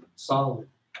 21st solid.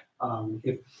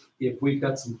 If we've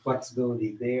got some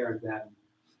flexibility there, then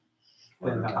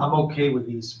I'm okay with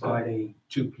these Friday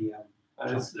 2 p.m.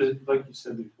 Like you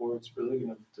said before, it's really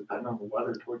gonna depend on the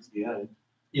weather towards the end.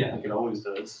 Yeah. Like it always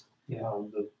does. Yeah.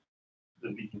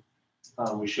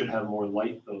 We should have more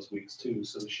light those weeks too,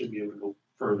 so we should be able to go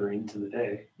further into the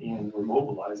day, and we're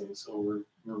mobilizing, so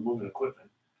we're moving equipment.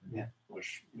 Yeah.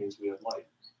 Which means we have light.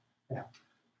 Yeah.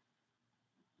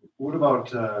 What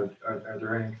about, are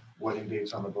there any wedding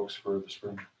dates on the books for the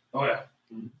spring? oh yeah.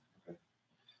 Okay.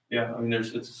 Yeah, I mean,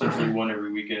 it's essentially one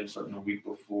every weekend, starting the week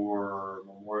before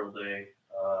Memorial Day,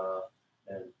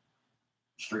 and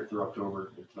straight through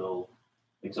October until,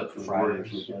 except for the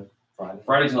Warriors weekend.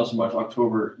 Fridays not so much.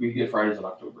 October, we get Fridays in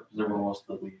October because everyone wants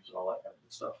the leaves and all that kind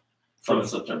of stuff. Some in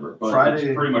September, but Friday-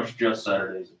 it's pretty much just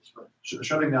Saturdays in the spring.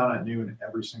 Shutting down at noon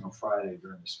every single Friday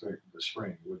during the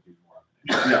spring would be more of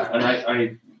an issue. Yeah,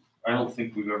 and I don't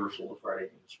think we've ever sold a Friday in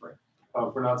the spring.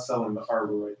 If we're not selling the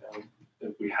Arbor right now,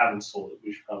 if we haven't sold it,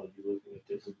 we should probably be looking at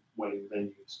different wedding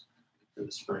venues for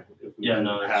the spring. If we Yeah, do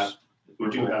no, have, if we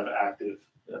do we're have active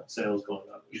sales going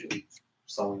on, we should be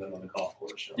selling them on the golf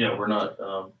course. Yeah, we're not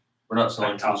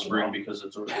selling to the Top spring off. because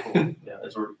it's already full. Yeah,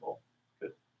 it's already full.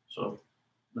 Good. So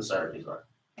the Saturdays are.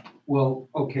 Well,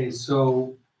 okay,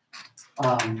 so,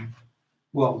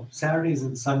 Saturdays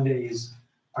and Sundays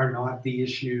are not the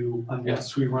issue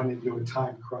unless we run into a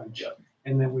time crunch. Yeah.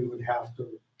 And then we would have to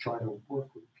try to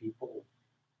work with people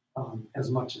as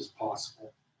much as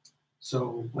possible.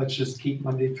 So let's just keep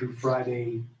Monday through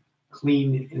Friday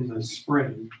clean in the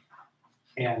spring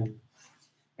and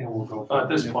we'll go. At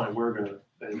this point, we're gonna,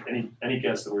 any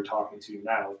guests that we're talking to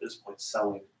now, at this point,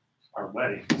 selling our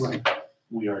weddings. Right.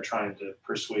 We are trying to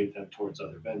persuade them towards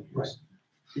other venues. Right.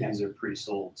 Yeah. These are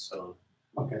pre-sold, so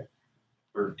Okay,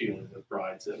 we're dealing with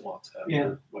brides that want to have Yeah.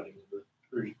 their wedding in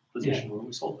the position when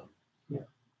we sold them.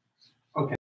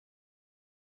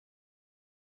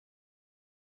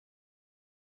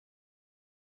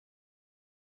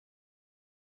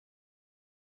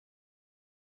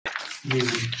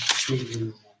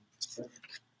 maybe.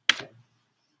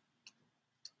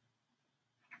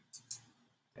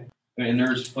 And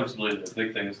there's flexibility. The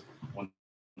big thing is when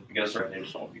the guests are, they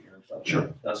just don't be here and stuff.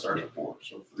 Sure. That starts at 4,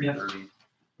 so 3:30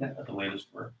 at the latest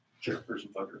for some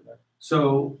thunder in there.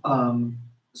 So,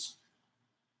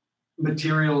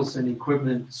 materials and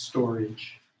equipment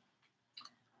storage.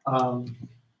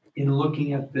 In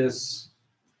looking at this,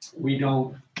 we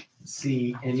don't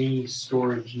see any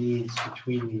storage needs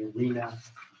between the arena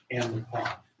and the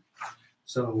pond.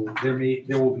 So there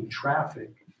will be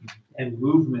traffic and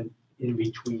movement in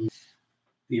between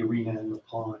the arena and the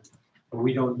pond, but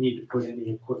we don't need to put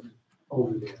any equipment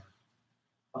over there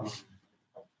on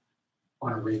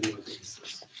a regular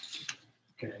basis.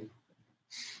 Okay.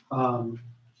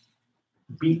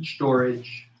 Beach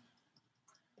storage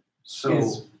So.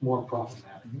 is more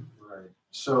problematic. Right.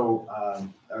 So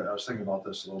I was thinking about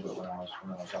this a little bit when I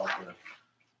was out there.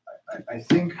 I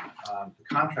think the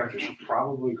contractors are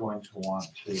probably going to want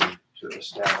to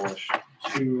establish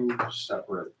 2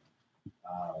 separate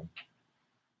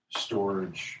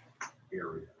storage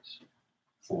areas.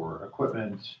 for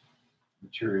equipment,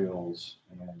 materials,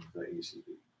 and the ACV.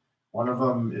 One of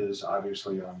them is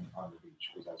obviously on the beach,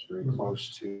 because that's very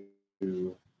close to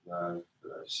the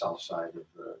south side of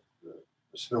the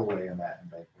spillway and that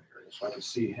embankment area. So I could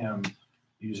see him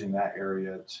using that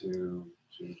area to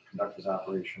conduct his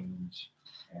operations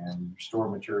and store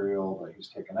material that he's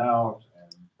taken out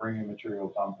and bring in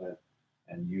material, dump it,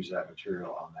 and use that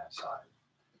material on that side.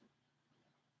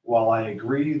 While I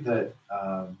agree that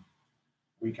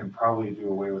we can probably do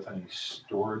away with any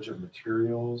storage of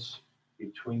materials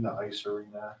between the ice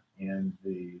arena and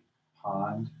the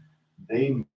pond,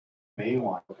 they may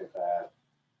want to look at that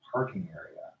parking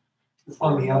area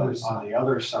On the other on side. the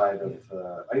other side of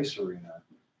the ice arena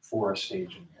for a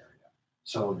staging area.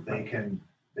 So they can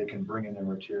bring in their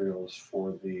materials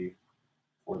for the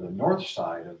north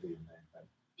side of the embankment,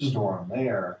 store them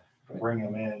there, bring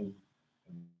them in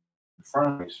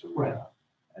front of the ice arena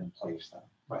and place them.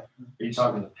 Are you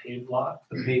talking the paved lot?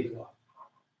 The paved lot.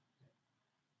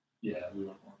 Yeah, we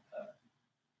don't want that.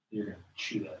 You're gonna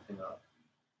chew that thing up,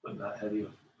 putting that heavy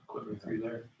of equipment through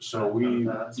there. So we, You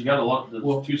got a lot,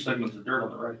 there's 2 segments of dirt on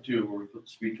the right too, where we put the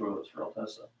speed toilets for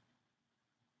Altessa.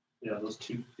 Yeah,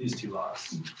 these two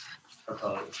lots are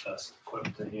probably the best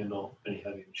equipment to handle any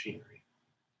heavy machinery.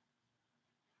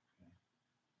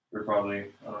 We're probably,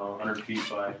 100 feet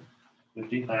by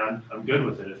 50. I'm good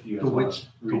with it if you guys To want which- to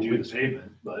redo the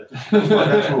pavement, but.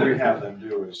 that's what we have them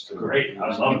do is to. Great,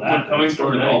 I love that. Coming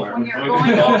from the golf, When you're coming from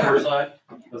the going golf over- course side,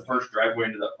 the first driveway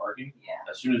into that parking, Yeah.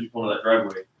 as soon as you pull into that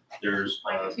driveway, there's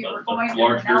Like a if you were a going to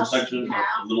large the dirt Nelson section, Path.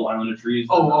 a little island of trees.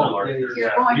 Oh, and oh, another large yeah, dirt If you're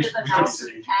section. going we to should- the we should Nelson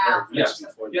stage Path. there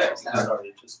before Yeah, this exactly.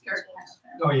 started, just- Dirt path.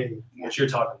 Oh, yeah. But you're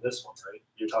talking this one, right?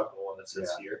 You're talking the one that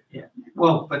sits here.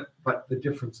 Well, but the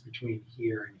difference between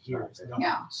here and here is nothing,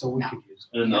 No, so we no. could use.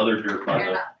 And then the other dirt And,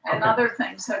 project. and other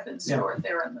things have been stored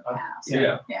there in the past.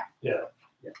 Yeah. Yeah.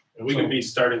 And we could be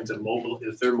starting to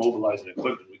if they're mobilizing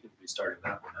equipment, we could be starting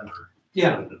that whenever.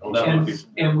 Yeah, That would be-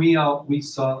 and we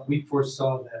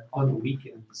foresaw that on the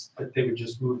weekends, that they would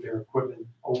just move their equipment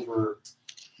over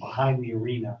behind the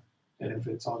arena. And if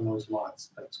it's on those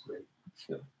lots, that's great.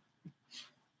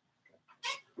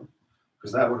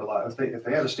 Because that would allow, if they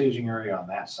had a staging area on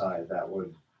that side, that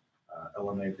would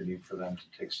eliminate the need for them to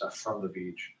take stuff from the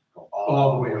beach, go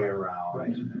all the way around. Right.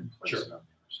 And place Sure. it on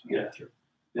the other side.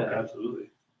 Yeah, Okay.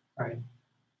 absolutely.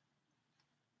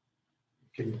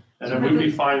 Can- And it would be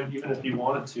fine, even if you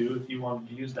wanted to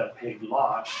use that paved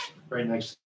lot right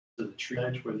next to the tree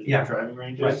edge where the Yeah. driving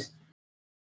range Right. is.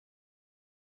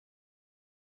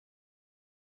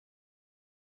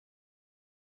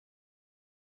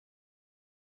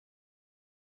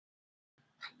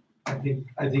 I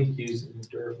think using the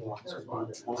dirt lots would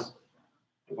be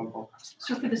the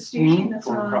So for the station that's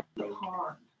For on the property.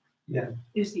 pond. Yeah.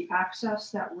 Is the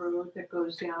access that road that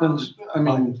goes down? Those, I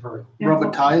mean, per.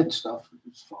 rubber tired stuff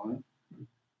is fine.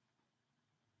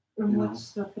 And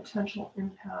what's the potential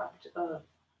impact of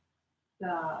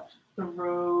that, the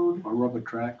road, Or rubber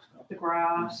tracks. the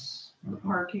grass, the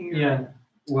parking? Yeah,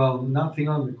 well, nothing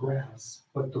on the grass,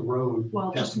 but the road.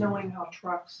 Well, just definitely. knowing how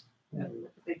trucks, and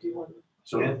if they do on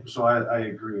So I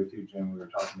agree with you, Jim. We were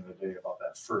talking the other day about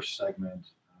that first segment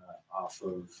off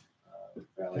of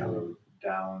Valley Road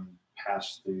down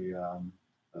past the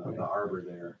arbor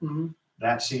there. Mhm.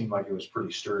 That seemed like it was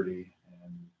pretty sturdy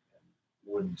and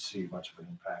wouldn't see much of an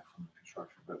impact from the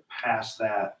construction. But past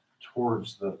that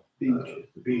towards the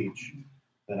beach,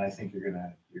 then I think you're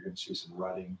gonna see some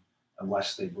rutting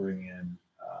unless they bring in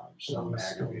some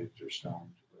aggregates or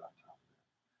stone to put on top of it.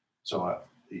 So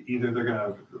either they're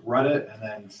gonna rut it and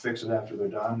then fix it after they're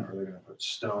done, or they're gonna put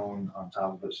stone on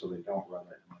top of it so they don't rut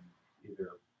it, and then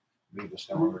either leave the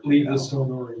stone or take Leave it the out.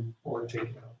 stone or take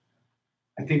it out.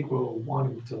 I think we'll want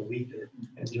them to leave it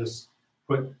and just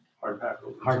put Hard pack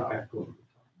over the hard top. pack over the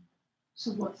top.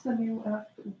 So what's the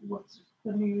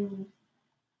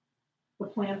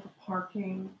plan for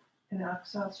parking and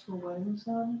access for weddings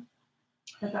then,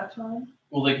 at that time?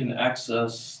 Well, they can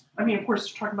access I mean, of course,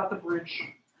 you're talking about the bridge,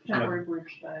 temporary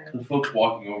bridge thing. the folks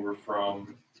walking over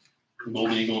from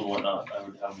Golden Eagle and whatnot. I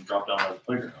would have them drop down by the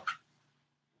playground.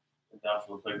 And down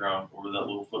from the playground over that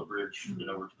little footbridge and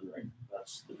over to the right.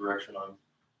 That's the direction I'm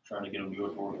trying to get them to go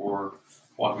toward, or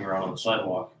walking around on the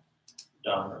sidewalk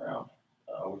down and around,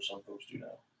 which some folks do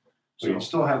now. So you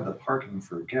still have the parking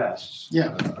for guests.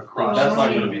 Yeah. Across. That's not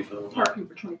Well, gonna be filled. Parking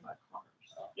for 25 cars.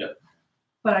 Yep.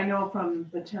 But I know from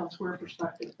the town square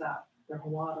perspective that there's a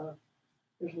lot of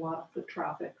foot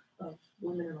traffic of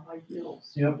women in high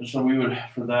heels. Yep, so we would,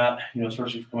 for that,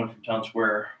 especially if coming from Town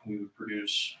Square, we would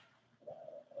produce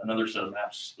another set of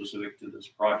maps specific to this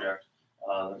project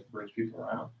that brings people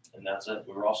around, and that's it.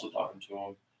 We were also talking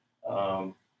to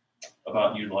them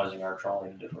about utilizing our trolley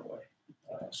in a different way.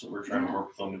 So we're trying to work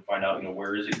with them and find out,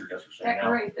 where is it your guests are staying now?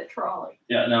 Decorate the trolley.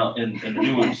 Yeah, now, and the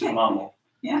new one's phenomenal.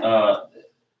 Yeah.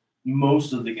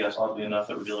 Most of the guests, oddly enough,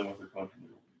 that we're dealing with are coming from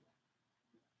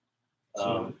the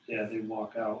So, yeah, they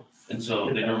walk out. and so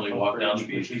they normally walk down the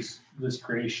beach. Which is this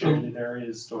gray shaded area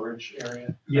is storage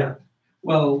area. Yeah,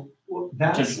 well,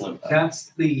 that's, Potential impact.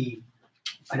 that's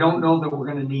I don't know that we're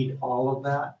gonna need all of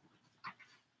that,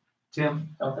 Tim.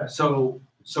 Okay. So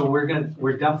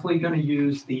we're definitely gonna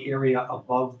use the area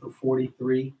above the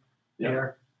 43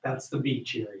 there. That's the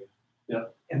beach area. Yeah.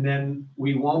 And then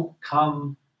we won't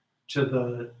come to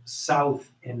the south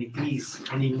and east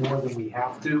any more than we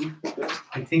have to.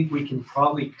 I think we can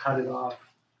probably cut it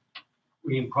off.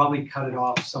 We can probably cut it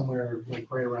off somewhere like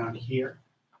right around here.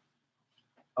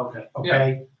 Okay.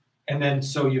 Okay? And then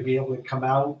so you'll be able to come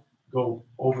out, go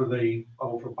over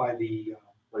by the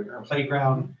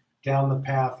playground, down the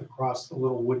path, across the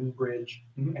little wooden bridge,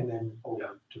 Mhm. and then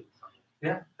over to.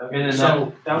 And then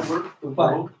So- that work, the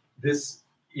But- road This, that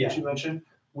yeah, you mentioned,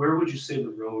 where would you say the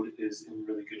road is in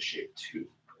really good shape too?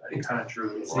 I kind of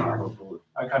drew it.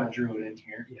 I kind of drew it in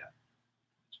here.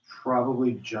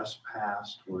 Probably just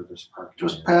past where this parking.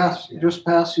 Just area is. just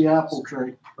past the apple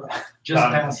tree. just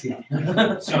Got it. past here.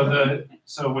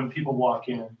 So when people walk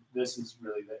in, this is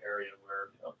really the area where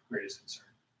of greatest concern.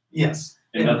 Yes,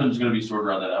 And nothing's gonna be stored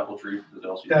around that apple tree, because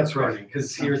else. that's right,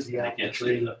 because here's the They apple can't see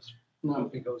tree. that.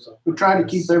 No, It goes up. we try to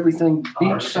keep everything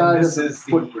And beach side of this the is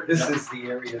footbridge. This is the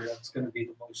area that's gonna be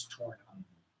the most torn up.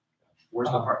 Where's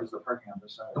the park, is the parking on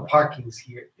this side? The parking's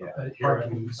here. Yeah. The Here,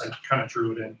 parking's I kind of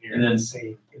drew it in here. And then-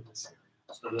 same in this area.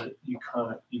 So that you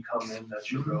come in, that's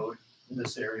your road, and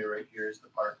this area right here is the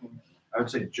parking. I would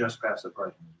say just past the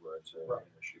parking is where it's an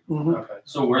issue. Mhm. Okay.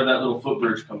 So where that little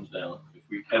footbridge comes down, if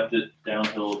we kept it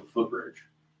downhill of the footbridge,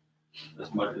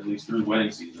 as much, at least through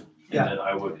wedding season, Yeah. and then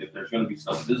I would, if there's gonna be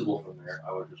stuff visible from there,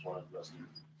 I would just want to invest in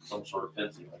some sort of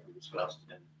fencing like we discussed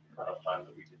in enough time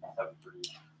that we can have it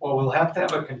produced. Well, we'll have to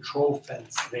have a control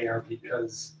fence there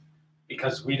because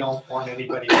we don't want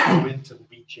anybody to go into the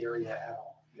beach area at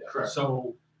all. Correct.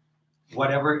 So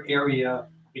whatever area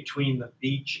between the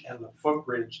beach and the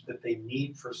footbridge that they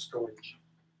need for storage,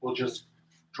 we'll just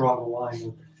draw the line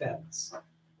with the fence.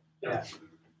 And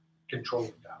control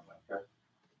it that way.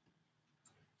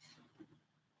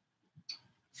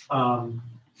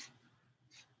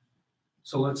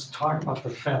 So let's talk about the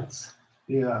fence.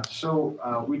 Yeah,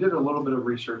 so we did a little bit of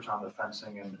research on the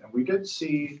fencing and we did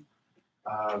see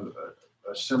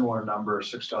a similar number,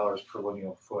 $6 per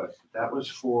lineal foot. That was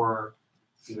for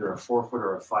either a 4-foot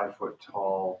or a 5-foot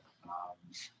tall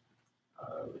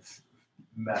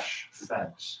mesh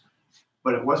fence.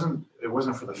 But it wasn't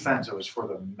for the fence, it was for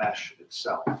the mesh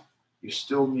itself. You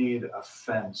still need a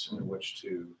fence in which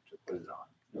to put it on.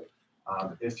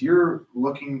 If you're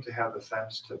looking to have the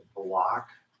fence to block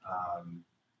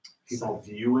people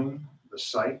viewing the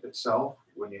site itself,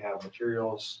 when you have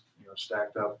materials,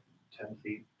 stacked up 10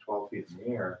 feet, 12 feet in the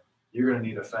air, you're gonna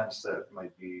need a fence that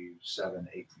might be 7,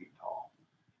 8 feet tall.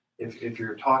 If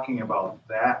you're talking about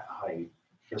that height,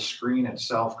 the screen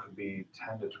itself could be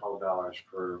 $10 to $12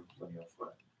 per lineal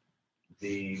foot.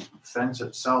 The fence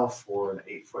itself for an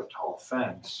 8-foot tall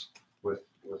fence with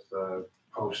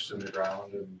posts in the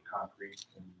ground and concrete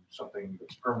and something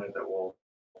that's permanent that will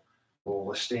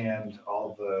withstand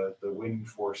all the wind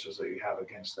forces that you have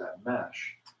against that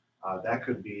mesh, that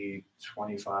could be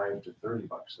 $25 to $30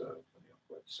 a lineal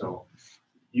foot. So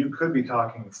you could be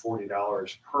talking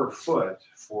 $40 per foot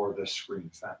for this screen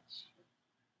fence.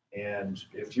 And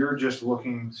if you're just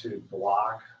looking to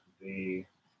block the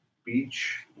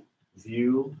beach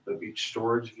view, the beach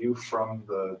storage view from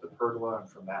the pergola and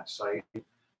from that site,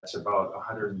 that's about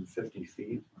 150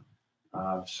 feet.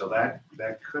 So that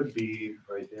could be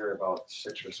right there about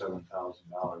 $6,000 or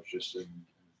 $7,000 just in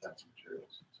fence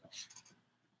materials.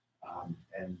 So,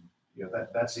 and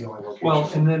that's the only location. Well,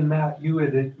 and then Matt, you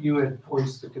had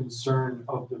voiced the concern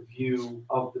of the view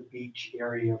of the beach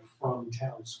area from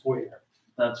Town Square.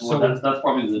 That's So- that's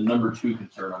probably the number 2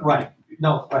 concern. on Right.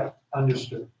 No, right,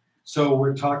 understood. So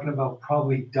we're talking about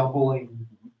probably doubling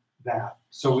that.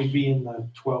 So we'd be in the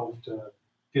 12 to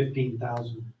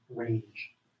 15,000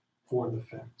 range for the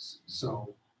fence.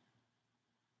 So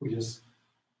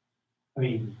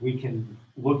we can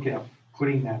look at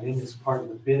putting that in as part of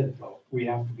the bid, but we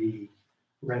have to be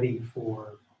ready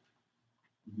for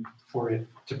it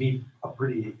to be a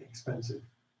pretty expensive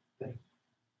thing.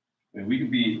 I mean, we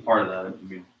could be part of that. I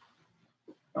mean,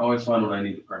 I always find what I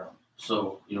need to print on.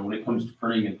 So, when it comes to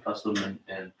printing and custom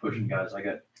and pushing guys, I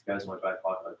got guys in my back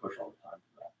pocket I push all the time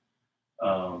for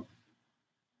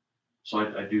So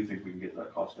I do think we can get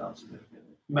that cost down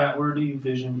significantly. Matt, where do you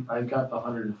vision, I got the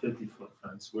 150-foot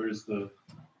fence, where's the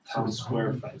town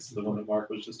square fence, the one that Mark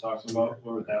was just talking about,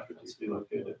 where would that fence be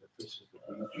located?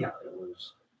 Yeah.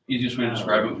 Easiest way to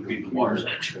describe it would be the water's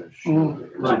edge.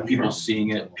 Mm. So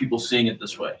people seeing it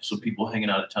this way. So people hanging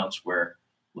out at town square,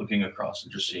 looking across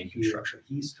and just seeing construction.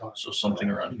 He's talking. So something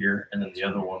around here, and then the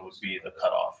other one would be the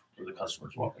cutoff where the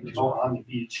customers walking. Oh, on the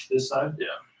beach, this side?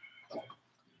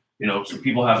 You know, so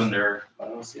people having their I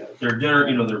don't see it. their dinner,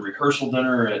 you know, their rehearsal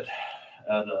dinner at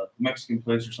a Mexican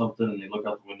place or something, and they look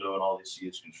out the window and all they see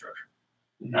is construction.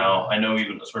 Now, I know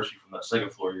even especially from that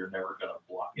second floor, you're never gonna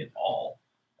block it all.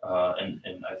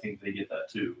 And I think they get that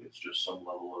too. It's just some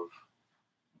level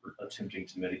of attempting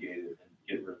to mitigate it and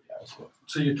get rid of the ice.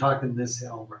 So you're talking this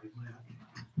L right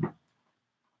now?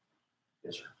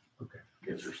 Yes, sir. Okay.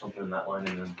 Yes, there's something in that line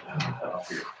and then off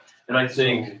here. And I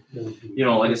think, So it'll be you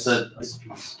know, like I said, this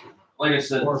piece. like I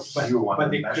said, Or, You want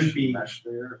but the it could be, mesh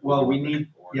there? well, we need,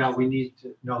 yeah, we need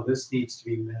to, no, this needs to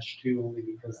be meshed too, only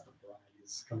because the bride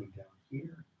is coming down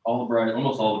here.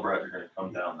 almost all the brides are gonna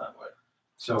come down that way.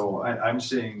 So I'm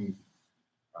seeing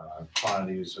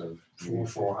quantities of maybe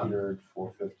 400,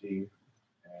 450,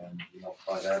 and you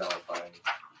multiply that out by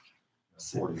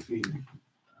 40 feet.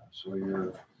 So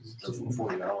you're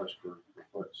 $40 per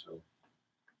foot, so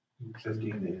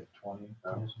 15 to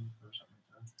 20,000 or something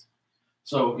like that.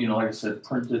 So, you know, like I said,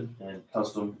 printed and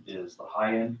custom is the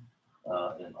high end,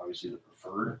 and obviously the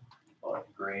preferred, but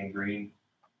gray and green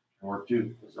can work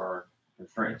too, because there are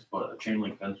constraints, but a chain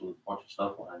link fence with a bunch of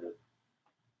stuff behind it,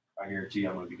 I guarantee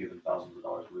I'm gonna be giving thousands of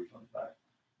dollars of refunds back.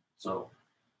 So,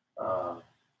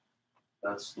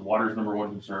 that's, the water's number one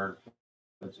concern,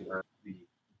 fencing, or the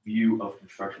view of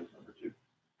construction is number two.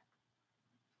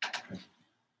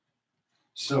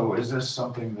 So is this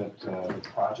something that the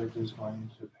project is going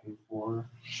to pay for?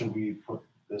 Should we put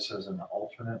this as an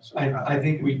alternate? So I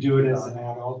think we do it as an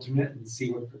ad alternate and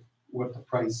see what the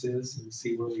price is and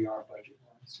see where we are budget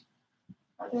wise.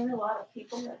 Are there a lot of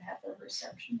people that have the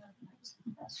reception of the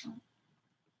Mexican restaurant?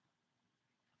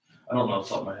 I don't know off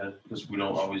the top of my head, because we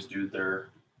don't always do their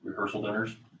rehearsal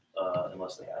dinners,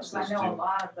 unless they ask Because I us know a to.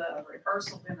 lot of the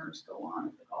rehearsal dinners go on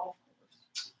at the golf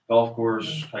course. Golf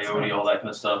course, coyote, all that kind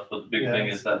of stuff, but the big thing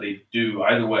is that they do,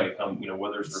 either way, come, you know,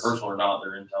 whether it's rehearsal or not,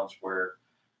 they're in town square,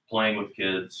 playing with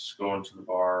kids, going to the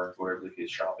bar, wherever the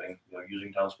kids shopping, you know,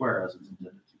 using town square as it's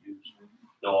intended to use.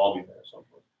 They'll all be there at some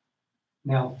point.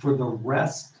 Now, for the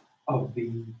rest of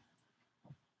the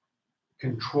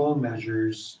control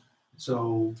measures,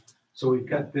 so we've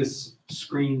got this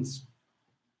screens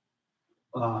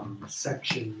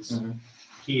sections Mhm.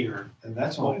 here. And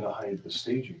that's only to hide the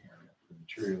staging area, the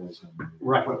materials and the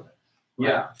Right. equipment.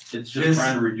 Yeah, it's just This-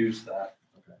 trying to reduce that.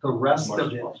 The rest Much of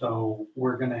as it, possible. though,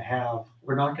 we're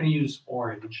not gonna use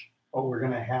orange, but we're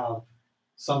gonna have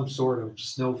some sort of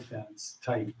snow fence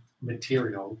type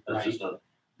material, That's right? just a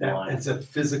That line. it's a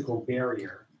physical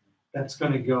barrier that's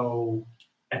gonna go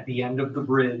at the end of the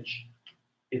bridge.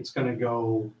 It's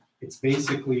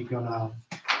basically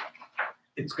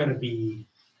it's gonna be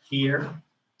here,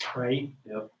 right?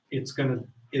 Yep. It's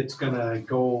gonna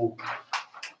go,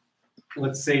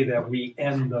 let's say that we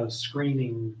end the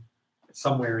screening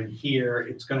somewhere in here,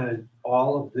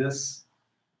 all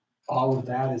of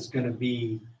that is gonna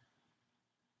be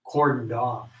cordoned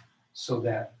off so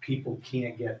that people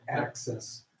can't get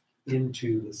access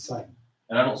into the site.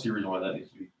 And I don't see a reason why that needs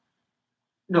to be.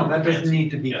 No, that doesn't Fancy, need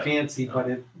to be yeah. fancy,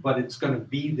 but it's gonna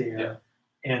be there.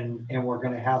 And we're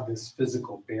gonna have this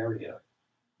physical barrier,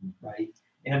 right?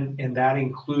 And that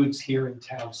includes here in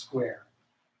Town Square.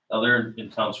 Now they're in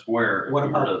town square, if What we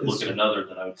were to about look this at one? another,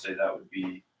 then I would say that would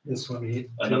be This one here.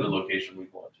 another location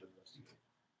we'd want to investigate.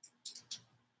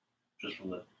 Just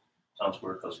from the town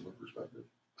square customer perspective.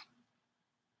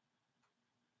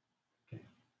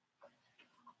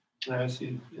 I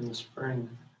see in the spring.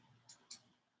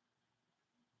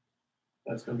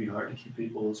 That's gonna be hard to keep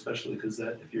people, especially because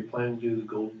that, if you're planning to do the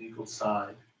Golden Eagle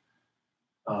side,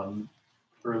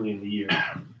 early in the year,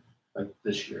 like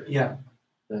this year, Yeah,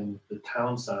 then the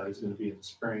town side is gonna be in the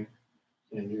spring,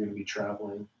 and you're gonna be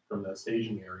traveling from that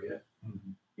staging area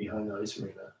behind the ice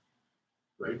arena,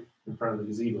 right in front of the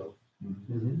gazebo.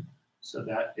 mhm. So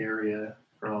that area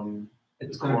from the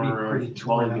It's gonna be corner pretty of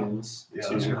torn up. Mulligan's Yeah, to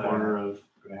that's the gonna corner of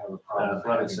We're gonna have a problem.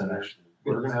 Athletic having Center. mesh.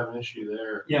 We're gonna have an issue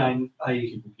there. Yeah, and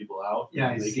Keeping people out. Yeah,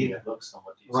 I and see making it look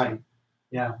somewhat decent. right,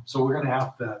 yeah, so we're gonna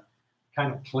have to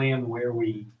kind of plan where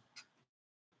we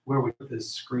put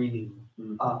this screening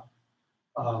Mhm. up.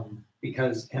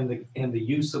 Because, and the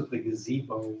use of the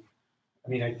gazebo, I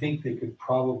mean, I think they could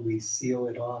probably seal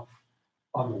it off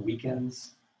on the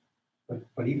weekends,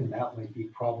 But even that might be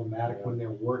problematic when they're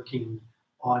working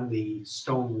on the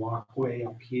stone walkway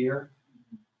up here.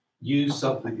 Use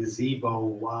of the gazebo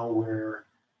while we're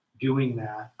doing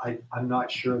that, I'm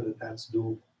not sure that that's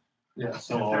doable. Yeah,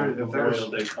 so If on there- if Memorial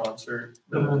there's- Day concert,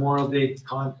 The Memorial Day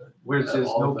where Yeah, there's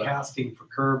all no of that. casting for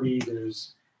Kirby,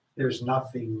 there's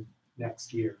nothing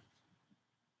next year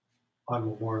on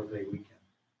Memorial Day weekend.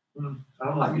 I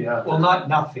don't know if you have. Well, to- not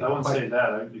nothing, I wouldn't but say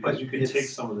that, because but you could take it's-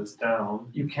 some of this down,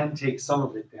 you can take some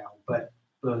of it down, but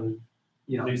you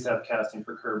at know, least have casting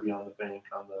for Kirby on the bank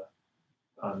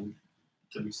on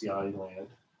WCI land.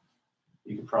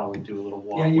 You could probably do a little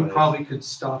yeah, walkway. you probably could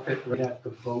stop it right at the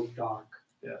boat dock.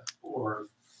 Yeah. Or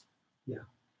we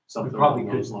Something probably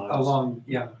along could, those lines. along,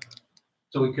 yeah.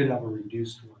 So we could have a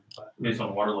reduced one, but, Based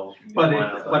on water levels. you can but line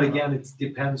up but that. again, it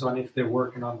depends on if they're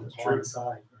working on the That's true. pond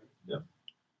side.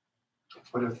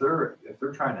 But if they're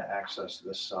trying to access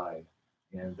this side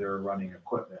and they're running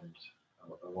equipment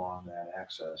along that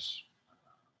access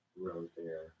road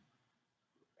there,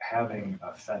 having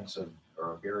a fence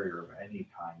or a barrier of any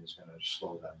kind is gonna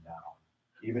slow them down,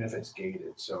 even if it's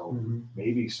gated. So Mhm.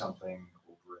 maybe something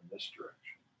over in this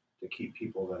direction to keep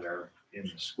people that are in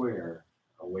the square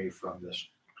away from this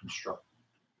construction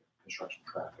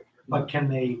traffic. But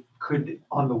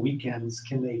on the weekends,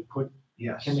 can they put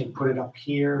Yes. it up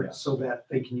here Yeah. so that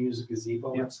they can use a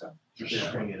gazebo Yeah. and stuff? Just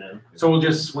Yeah. swing it in. So we'll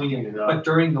just swing Swing it, it up. but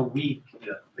during the week,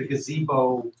 Yeah. the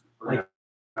gazebo, We're gonna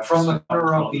have to from the set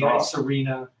corner of the those ice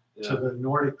arena to Yeah. the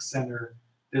Nordic Center,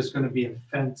 there's gonna be a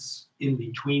fence in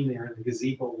between there, and the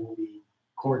gazebo will be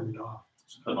cordoned off.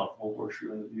 Just cutting off the whole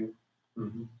horseshoe in the view.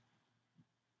 Mhm.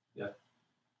 Yeah.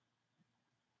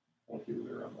 Won't be a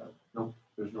way around that. Nope,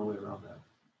 there's no way around that.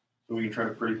 So we can try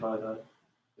to prettify that,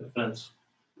 the fence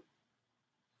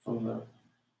from the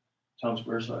town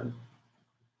square side.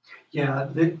 Yeah,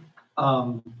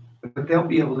 but they'll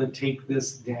be able to take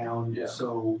this down, Yeah.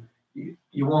 so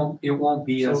it won't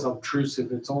be as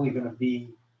obtrusive, it's only gonna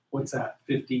be, what's that,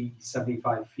 50,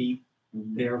 75 feet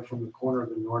there from the corner of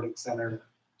the Nordic Center.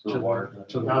 So the water.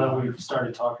 to the- Now that we've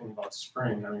started talking about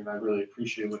spring, I mean, I really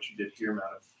appreciate what you did here, Matt,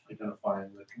 of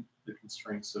identifying the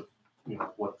constraints of,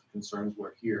 what the concerns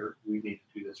were here. We need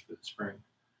to do this for the spring.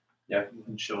 Yeah,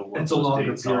 and show what It's a those longer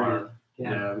dates period, are.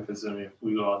 yeah. Yeah, because I mean, if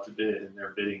we go out to bid and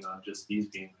they're bidding on just these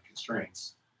being the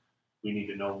constraints, we need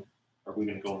to know, are we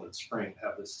gonna go into the spring,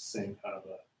 have this same kind of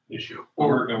a issue?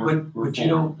 Or, And we're but full you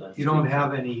don't, then, you don't too.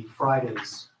 have any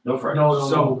Fridays. No Fridays. No,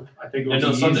 So- I think it And would no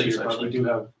be Sundays, easier, but we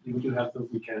actually. do have the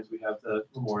weekends, we have the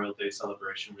Memorial Day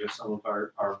celebration, we have some of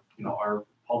our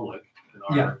public and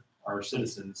Yeah. our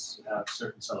citizens have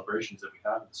certain celebrations that we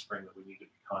have in the spring that we need to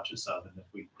be conscious of, and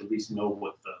if we at least know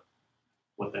what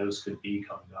those could be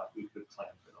coming up, we could plan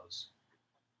for those.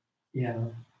 Yeah,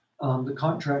 the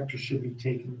contractor should be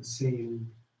taking the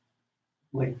same,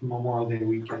 like Memorial Day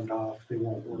weekend off, they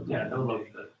won't work. Yeah, on no, Monday.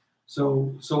 look, that,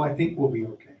 So I think we'll be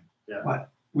okay. Yeah. But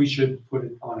we should put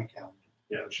it on a calendar.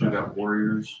 yeah, we We should got have,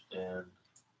 Warriors and.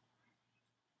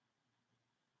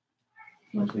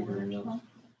 I think everything else.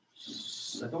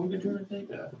 Second week of June, I think.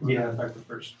 Yeah. in fact, the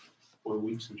first 4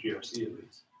 weeks of GRC at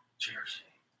least. Cheers.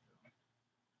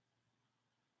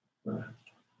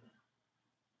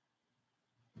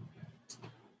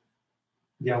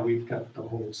 Yeah, we've got the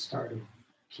whole start of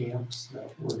camps that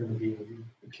we're gonna be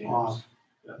off.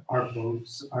 Our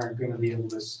boats aren't gonna be able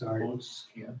to start, Boats,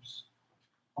 camps.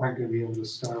 we're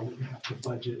gonna have to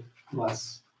budget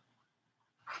less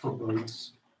for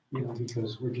boats,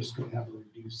 because we're just gonna have a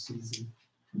reduced season.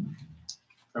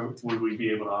 Or would we be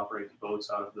able to operate the boats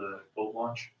out of the boat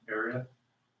launch area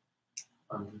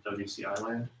on WCI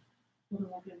land? Well, there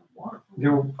won't be enough water.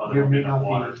 There, Oh, there there won't be may enough not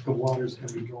water. be, the water's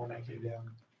gonna be going up and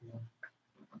down.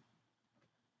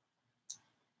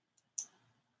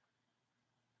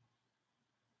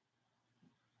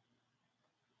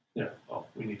 Yeah, well,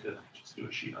 we need to just do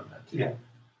a sheet on that too.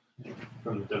 Yeah.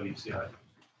 From the WCI.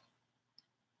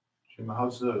 Jim,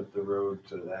 how's the road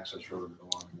to the access road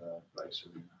along the ice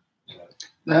arena? Is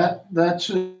that- That's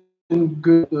in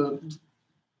good,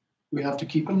 we have to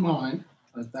keep in mind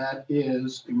that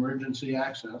is emergency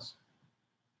access.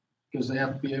 Because they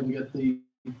have to be able to get the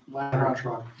ladder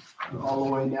Truck. up all the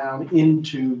way down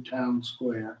into town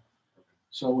square.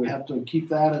 So we have to keep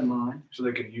that in mind. So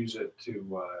they can use it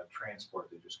to transport,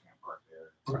 they just can't park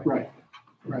there.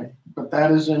 Right. But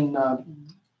that is in,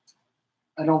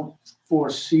 I don't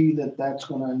foresee that that's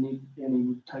gonna need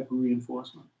any type of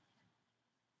reinforcement.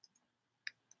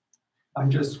 I'm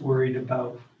just worried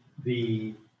about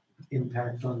the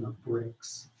impact on the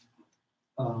bricks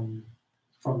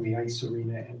from the ice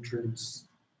arena entrance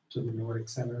to the Nordic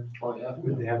Center Oh, yeah.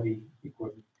 with the heavy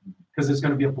equipment. Because there's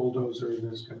gonna be a bulldozer,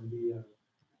 there's gonna be a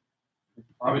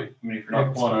Probably, I mean, if you're not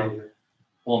excavator.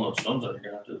 pulling those stones out, you're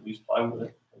gonna have to at least plywood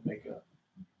it and make a,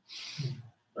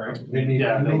 right? They may,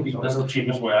 Yeah, it may be That's the better for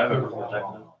cheapest them way to I've ever put it protected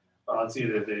out.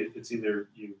 it. It's either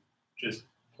you just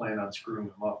plan on screwing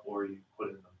them up, or you put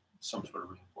in some sort of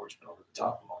reinforcement over the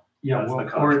top of them. Yeah, That's the well,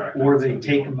 contractor or that's they gonna be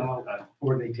take able them to- out,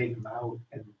 or they take them out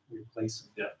and replace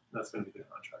them. Yeah, that's gonna be the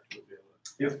contractor will be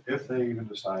able to. If they even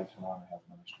decide to want to have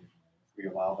another staging area, if we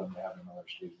allow them to have another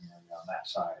staging area on that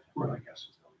side, my Right. guess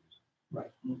is they'll use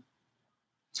it.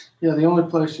 Yeah, the only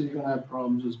place you're gonna have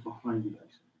problems is behind the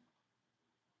ice.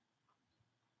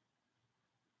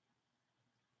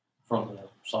 From the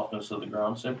softness of the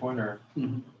ground standpoint, or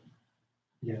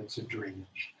Yeah, it's a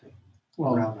drainage thing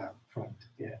Well, around that front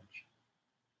edge.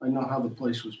 I know how the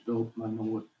place was built and I know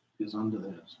what is under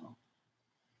there, so.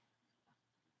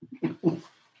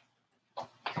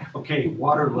 Okay,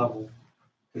 water level,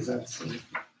 because that's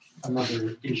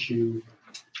another issue.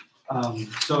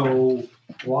 So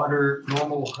water,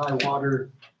 normal high water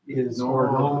is,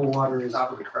 or normal water is,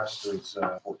 Top of the crest is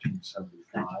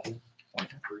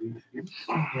 1475.3 feet.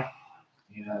 Yeah.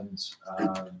 And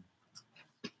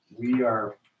we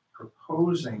are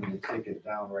proposing to take it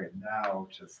down right now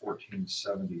to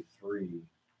 1473,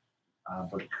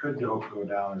 but could go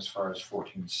down as far as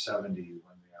 1470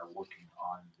 when they are working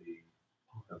on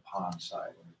the pond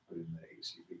side, when we put in the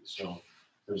ACV. So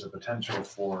there's a potential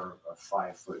for a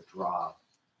 5-foot drop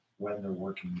when they're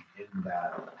working in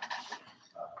that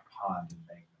pond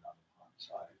embankment on the pond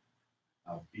side.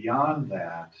 Beyond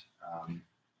that,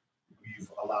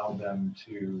 we've allowed them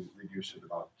to reduce it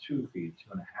about 2 feet,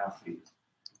 2.5 feet,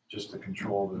 just to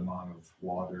control the amount of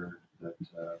water that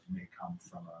may come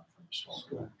from a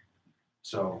storm.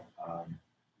 So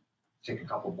take a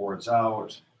couple boards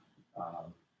out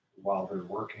while they're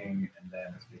working, and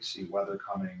then if they see weather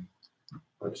coming,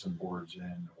 put some boards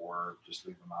in, or just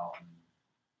leave them out and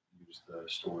use the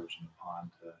storage in the pond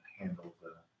to handle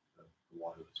the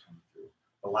water that's coming through.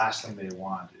 The last thing they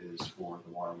want is for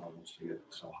the water levels to get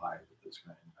so high that it's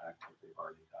going to impact what they've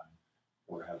already done,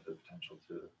 or have the potential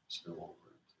to spill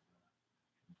over into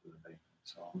the embankment.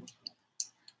 So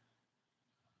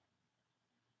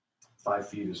 5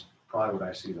 feet is probably what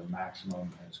I see the maximum,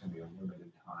 and it's going to be a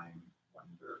limited time when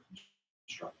they're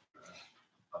constructing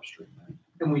upstream.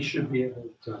 and we should be able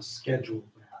to schedule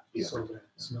that Yeah. so that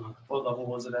it's not. What level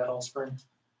was it at all spring?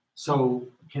 So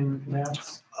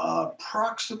that's,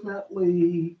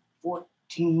 Approximately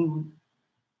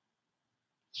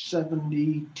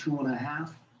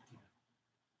 1472.5.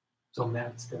 so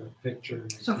Matt's got a picture.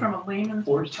 So from a layman's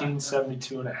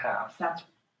 1472.5. that's, that's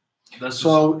just,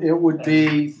 So it would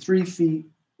be 3 feet,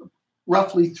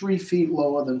 roughly 3 feet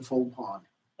lower than full pond.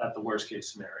 At the worst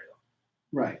case scenario.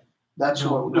 Right. That's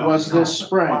No, what no, was no. this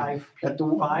spring, 5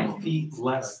 feet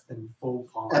less than full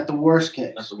pond. at the worst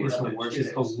case. that's the Is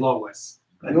worst. the lowest.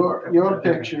 Your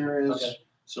picture is, Okay.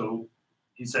 So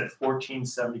he said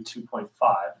 1472.5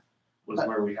 was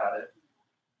where we had it,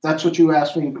 that's what you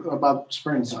asked me about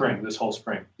springtime. this whole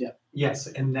spring, Yes,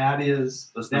 and that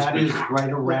is That's this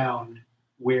right around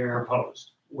where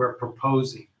proposed. we're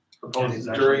proposing. Proposed is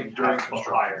During- actually during half foot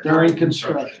construction. higher. During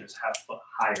construction. Is half foot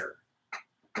higher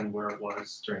than where it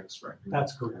was during the spring.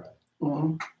 That's correct.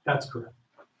 Mhm. That's correct.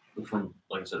 From,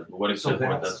 like I said, from a wedding So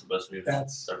standpoint, that's- that's the best news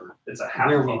that's- ever. It's a half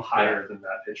Where foot we- higher than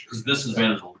that picture. Because this is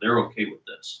manageable. They're okay with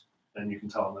this. And you can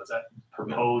tell them that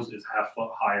proposed is half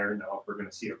foot higher. Now, if we're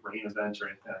gonna see a rain event or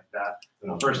anything like that,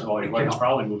 well, first of all, your It wedding's cannot.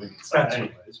 probably moving inside That's right.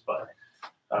 anyways, but.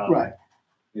 Right.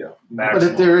 But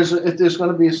Maximum. if there's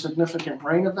gonna be a significant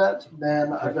rain event,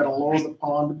 then I've gotta lower the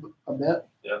pond a bit.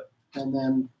 Yep. And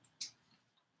then,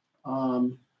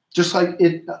 just like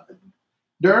it,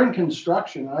 during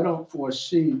construction, I don't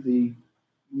foresee the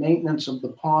maintenance of the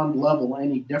pond level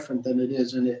any different than it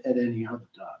is at any other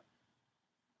time.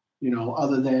 You know,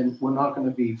 other than we're not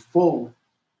gonna be full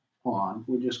pond,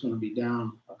 we're just gonna be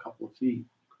down a couple of feet.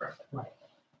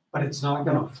 But it's not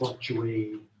gonna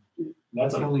fluctuate.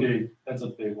 That's a Only-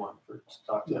 big one for to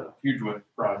talk to Huge win.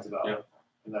 brides about. Yeah.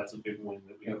 And that's a big win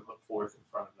that we can put forth in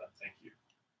front of them. Thank you.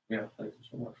 Yeah, thank you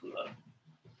so much for that.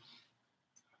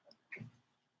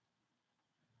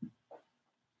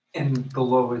 And the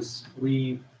lowest,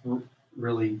 we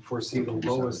really foresee the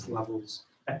lowest levels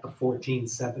at the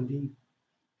 1470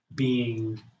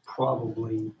 being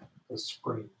probably the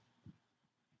spring.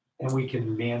 And we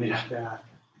can manage that.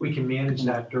 We can manage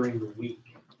that during the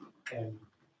week. And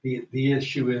the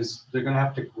issue is they're gonna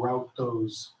have to grout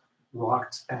those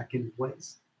rocks back in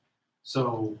place.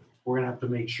 So we're gonna have to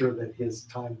make sure that his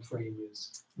time frame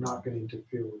is not gonna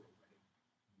interfere with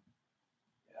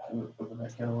the Open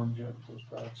that can of worms yet with those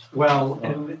crowds. Well,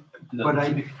 and, but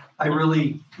I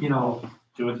really, you know,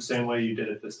 Do it the same way you did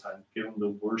it this time. Give them the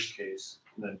worst case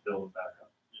and then build them back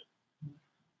up.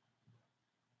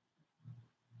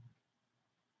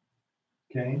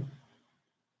 okay,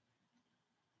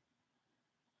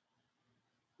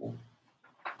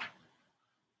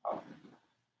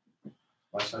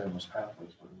 Last item was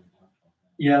pathways. What did we talk about?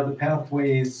 yeah, the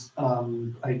pathways,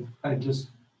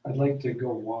 I'd like to go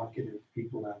walk it if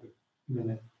people have a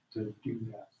minute to do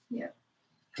that. Yeah.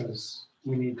 Because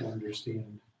we need to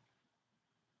understand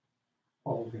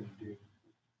what we're gonna do.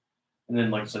 And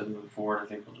then, like I said, moving forward, I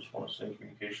think we'll just want to stay in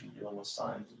communication dealing with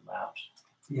signs and maps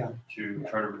Yeah, to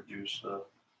try to reduce the.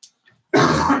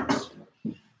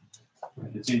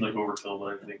 It seemed like overkill,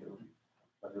 but I think it would be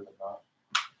better than not.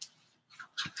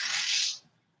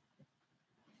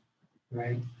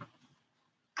 right.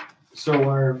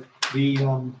 So we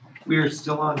are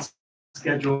still on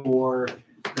schedule for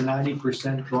the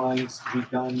 90% drawings to be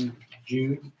done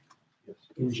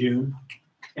in June,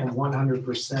 and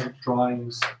 100%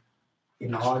 drawings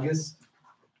in August.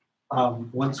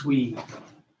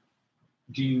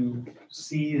 Do you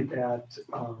see that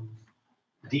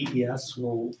DES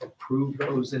will approve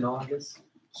those in August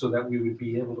so that we would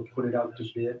be able to put it out to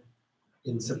bid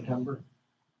in September?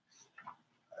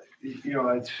 You know,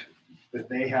 it's, that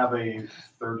they have a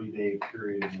 30-day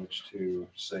period in which to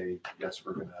say, yes,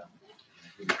 we're gonna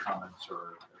give you comments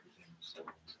or everything's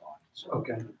fine. So,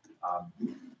 Okay,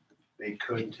 they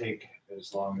could take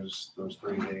as long as those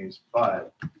 30 days,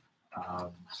 but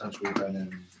since we've been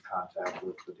in contact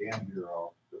with the Dam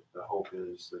Bureau, the hope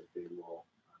is that they will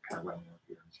kind of run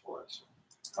interference for us,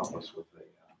 help us with a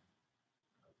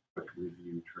quick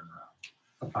review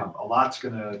turnaround. okay, A lot's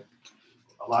gonna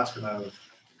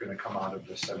come out of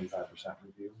the 75%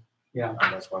 review. Yeah.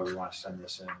 That's why we want to send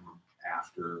this in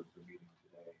after the meeting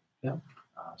today. Yeah.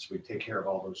 So we take care of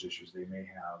all those issues they may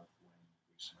have when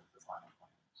we submit the final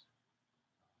plans.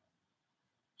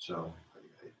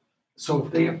 so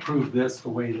if they approve this the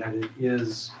way that it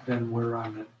is, then we're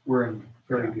in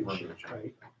very Yeah, good we're shape, good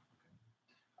shape.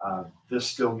 right? This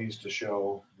still needs to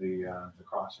show the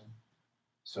crossing.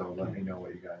 So let me know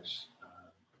what you guys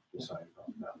decide about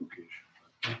that location.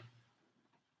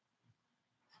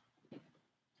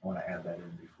 I want to add that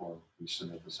in before we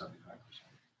submit the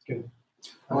 75%.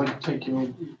 I like to take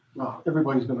you, well,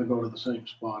 everybody's gonna go to the same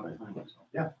spot, I think. So.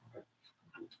 Yeah.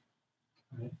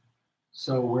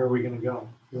 So where are we gonna go?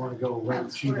 You wanna go right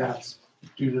to that,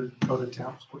 go to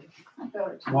Town Square? I'll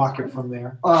go to Walk it from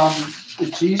there?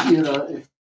 It's easier to, if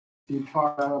you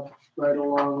park up right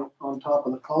along on top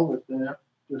of the culvert there,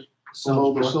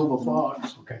 below the Silver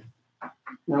Fox. Okay,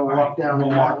 You know, All walk right, down we'll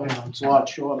that walk way, down. it's a lot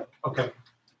shorter. okay.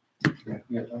 Oh,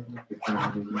 yeah.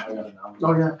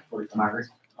 Margaret,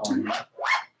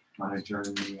 monitor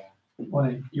the,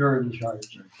 You're in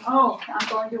charge. Oh, I'm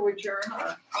going to adjourn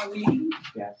our meeting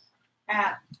yes.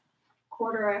 at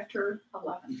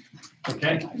 11:15.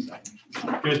 Okay,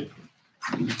 good.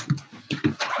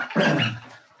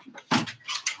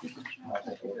 I'll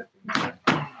take a look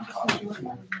at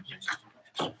the-